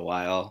bandwagon for a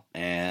while,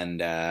 and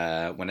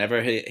whenever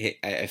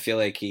I feel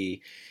like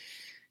he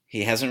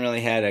hasn't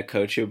really had a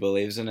coach who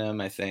believes in him.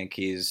 I think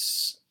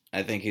he's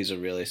a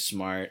really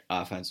smart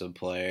offensive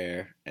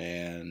player,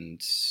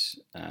 and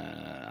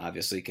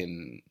obviously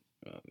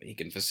he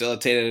can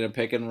facilitate it in a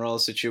pick and roll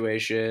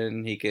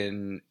situation. He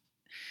can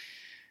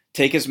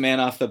take his man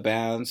off the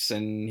bounce,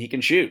 and he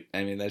can shoot.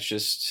 I mean,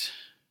 that's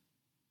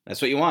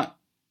what you want.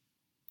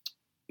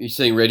 You're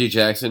saying Reggie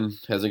Jackson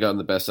hasn't gotten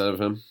the best out of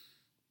him?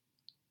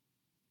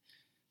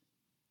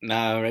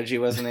 No, Reggie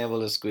wasn't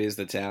able to squeeze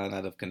the talent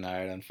out of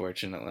Kennard,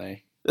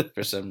 unfortunately,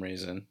 for some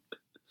reason.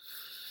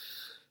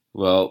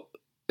 Well,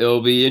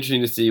 it'll be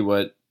interesting to see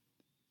what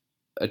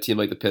a team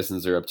like the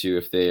Pistons are up to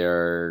if they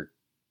are,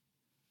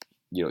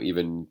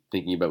 even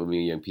thinking about moving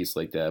a young piece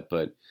like that.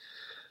 But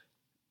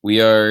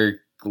we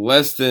are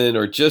less than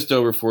or just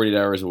over 48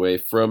 hours away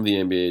from the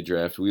NBA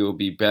draft. We will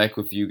be back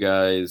with you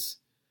guys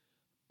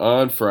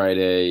on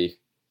Friday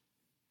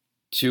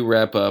to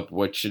wrap up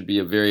what should be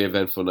a very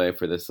eventful night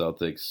for the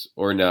Celtics,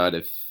 or not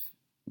if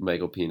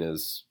Michael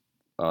Pina's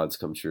odds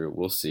come true.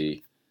 We'll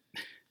see.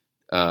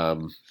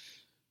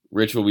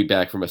 Rich will be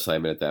back from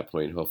assignment at that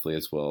point, hopefully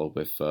as well,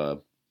 with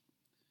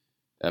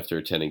after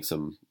attending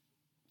some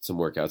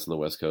workouts on the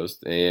West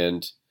Coast,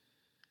 and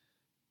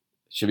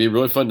should be a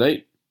really fun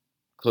night.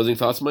 Closing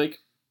thoughts, Mike?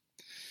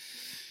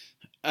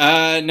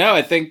 No,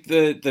 I think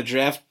the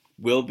draft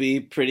will be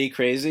pretty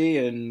crazy,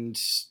 and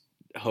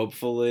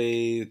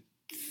hopefully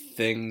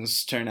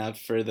things turn out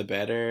for the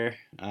better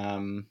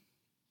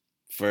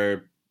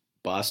for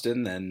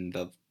Boston than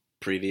the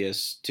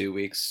previous 2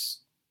 weeks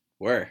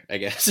were, I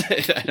guess.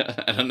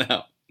 I don't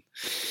know.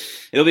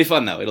 It'll be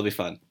fun, though. It'll be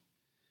fun.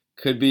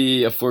 Could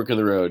be a fork in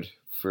the road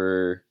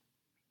for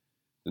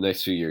the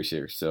next few years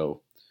here.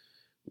 So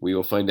we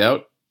will find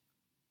out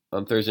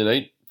on Thursday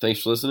night.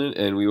 Thanks for listening,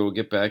 and we will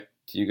get back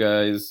to you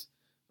guys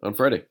on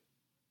Friday.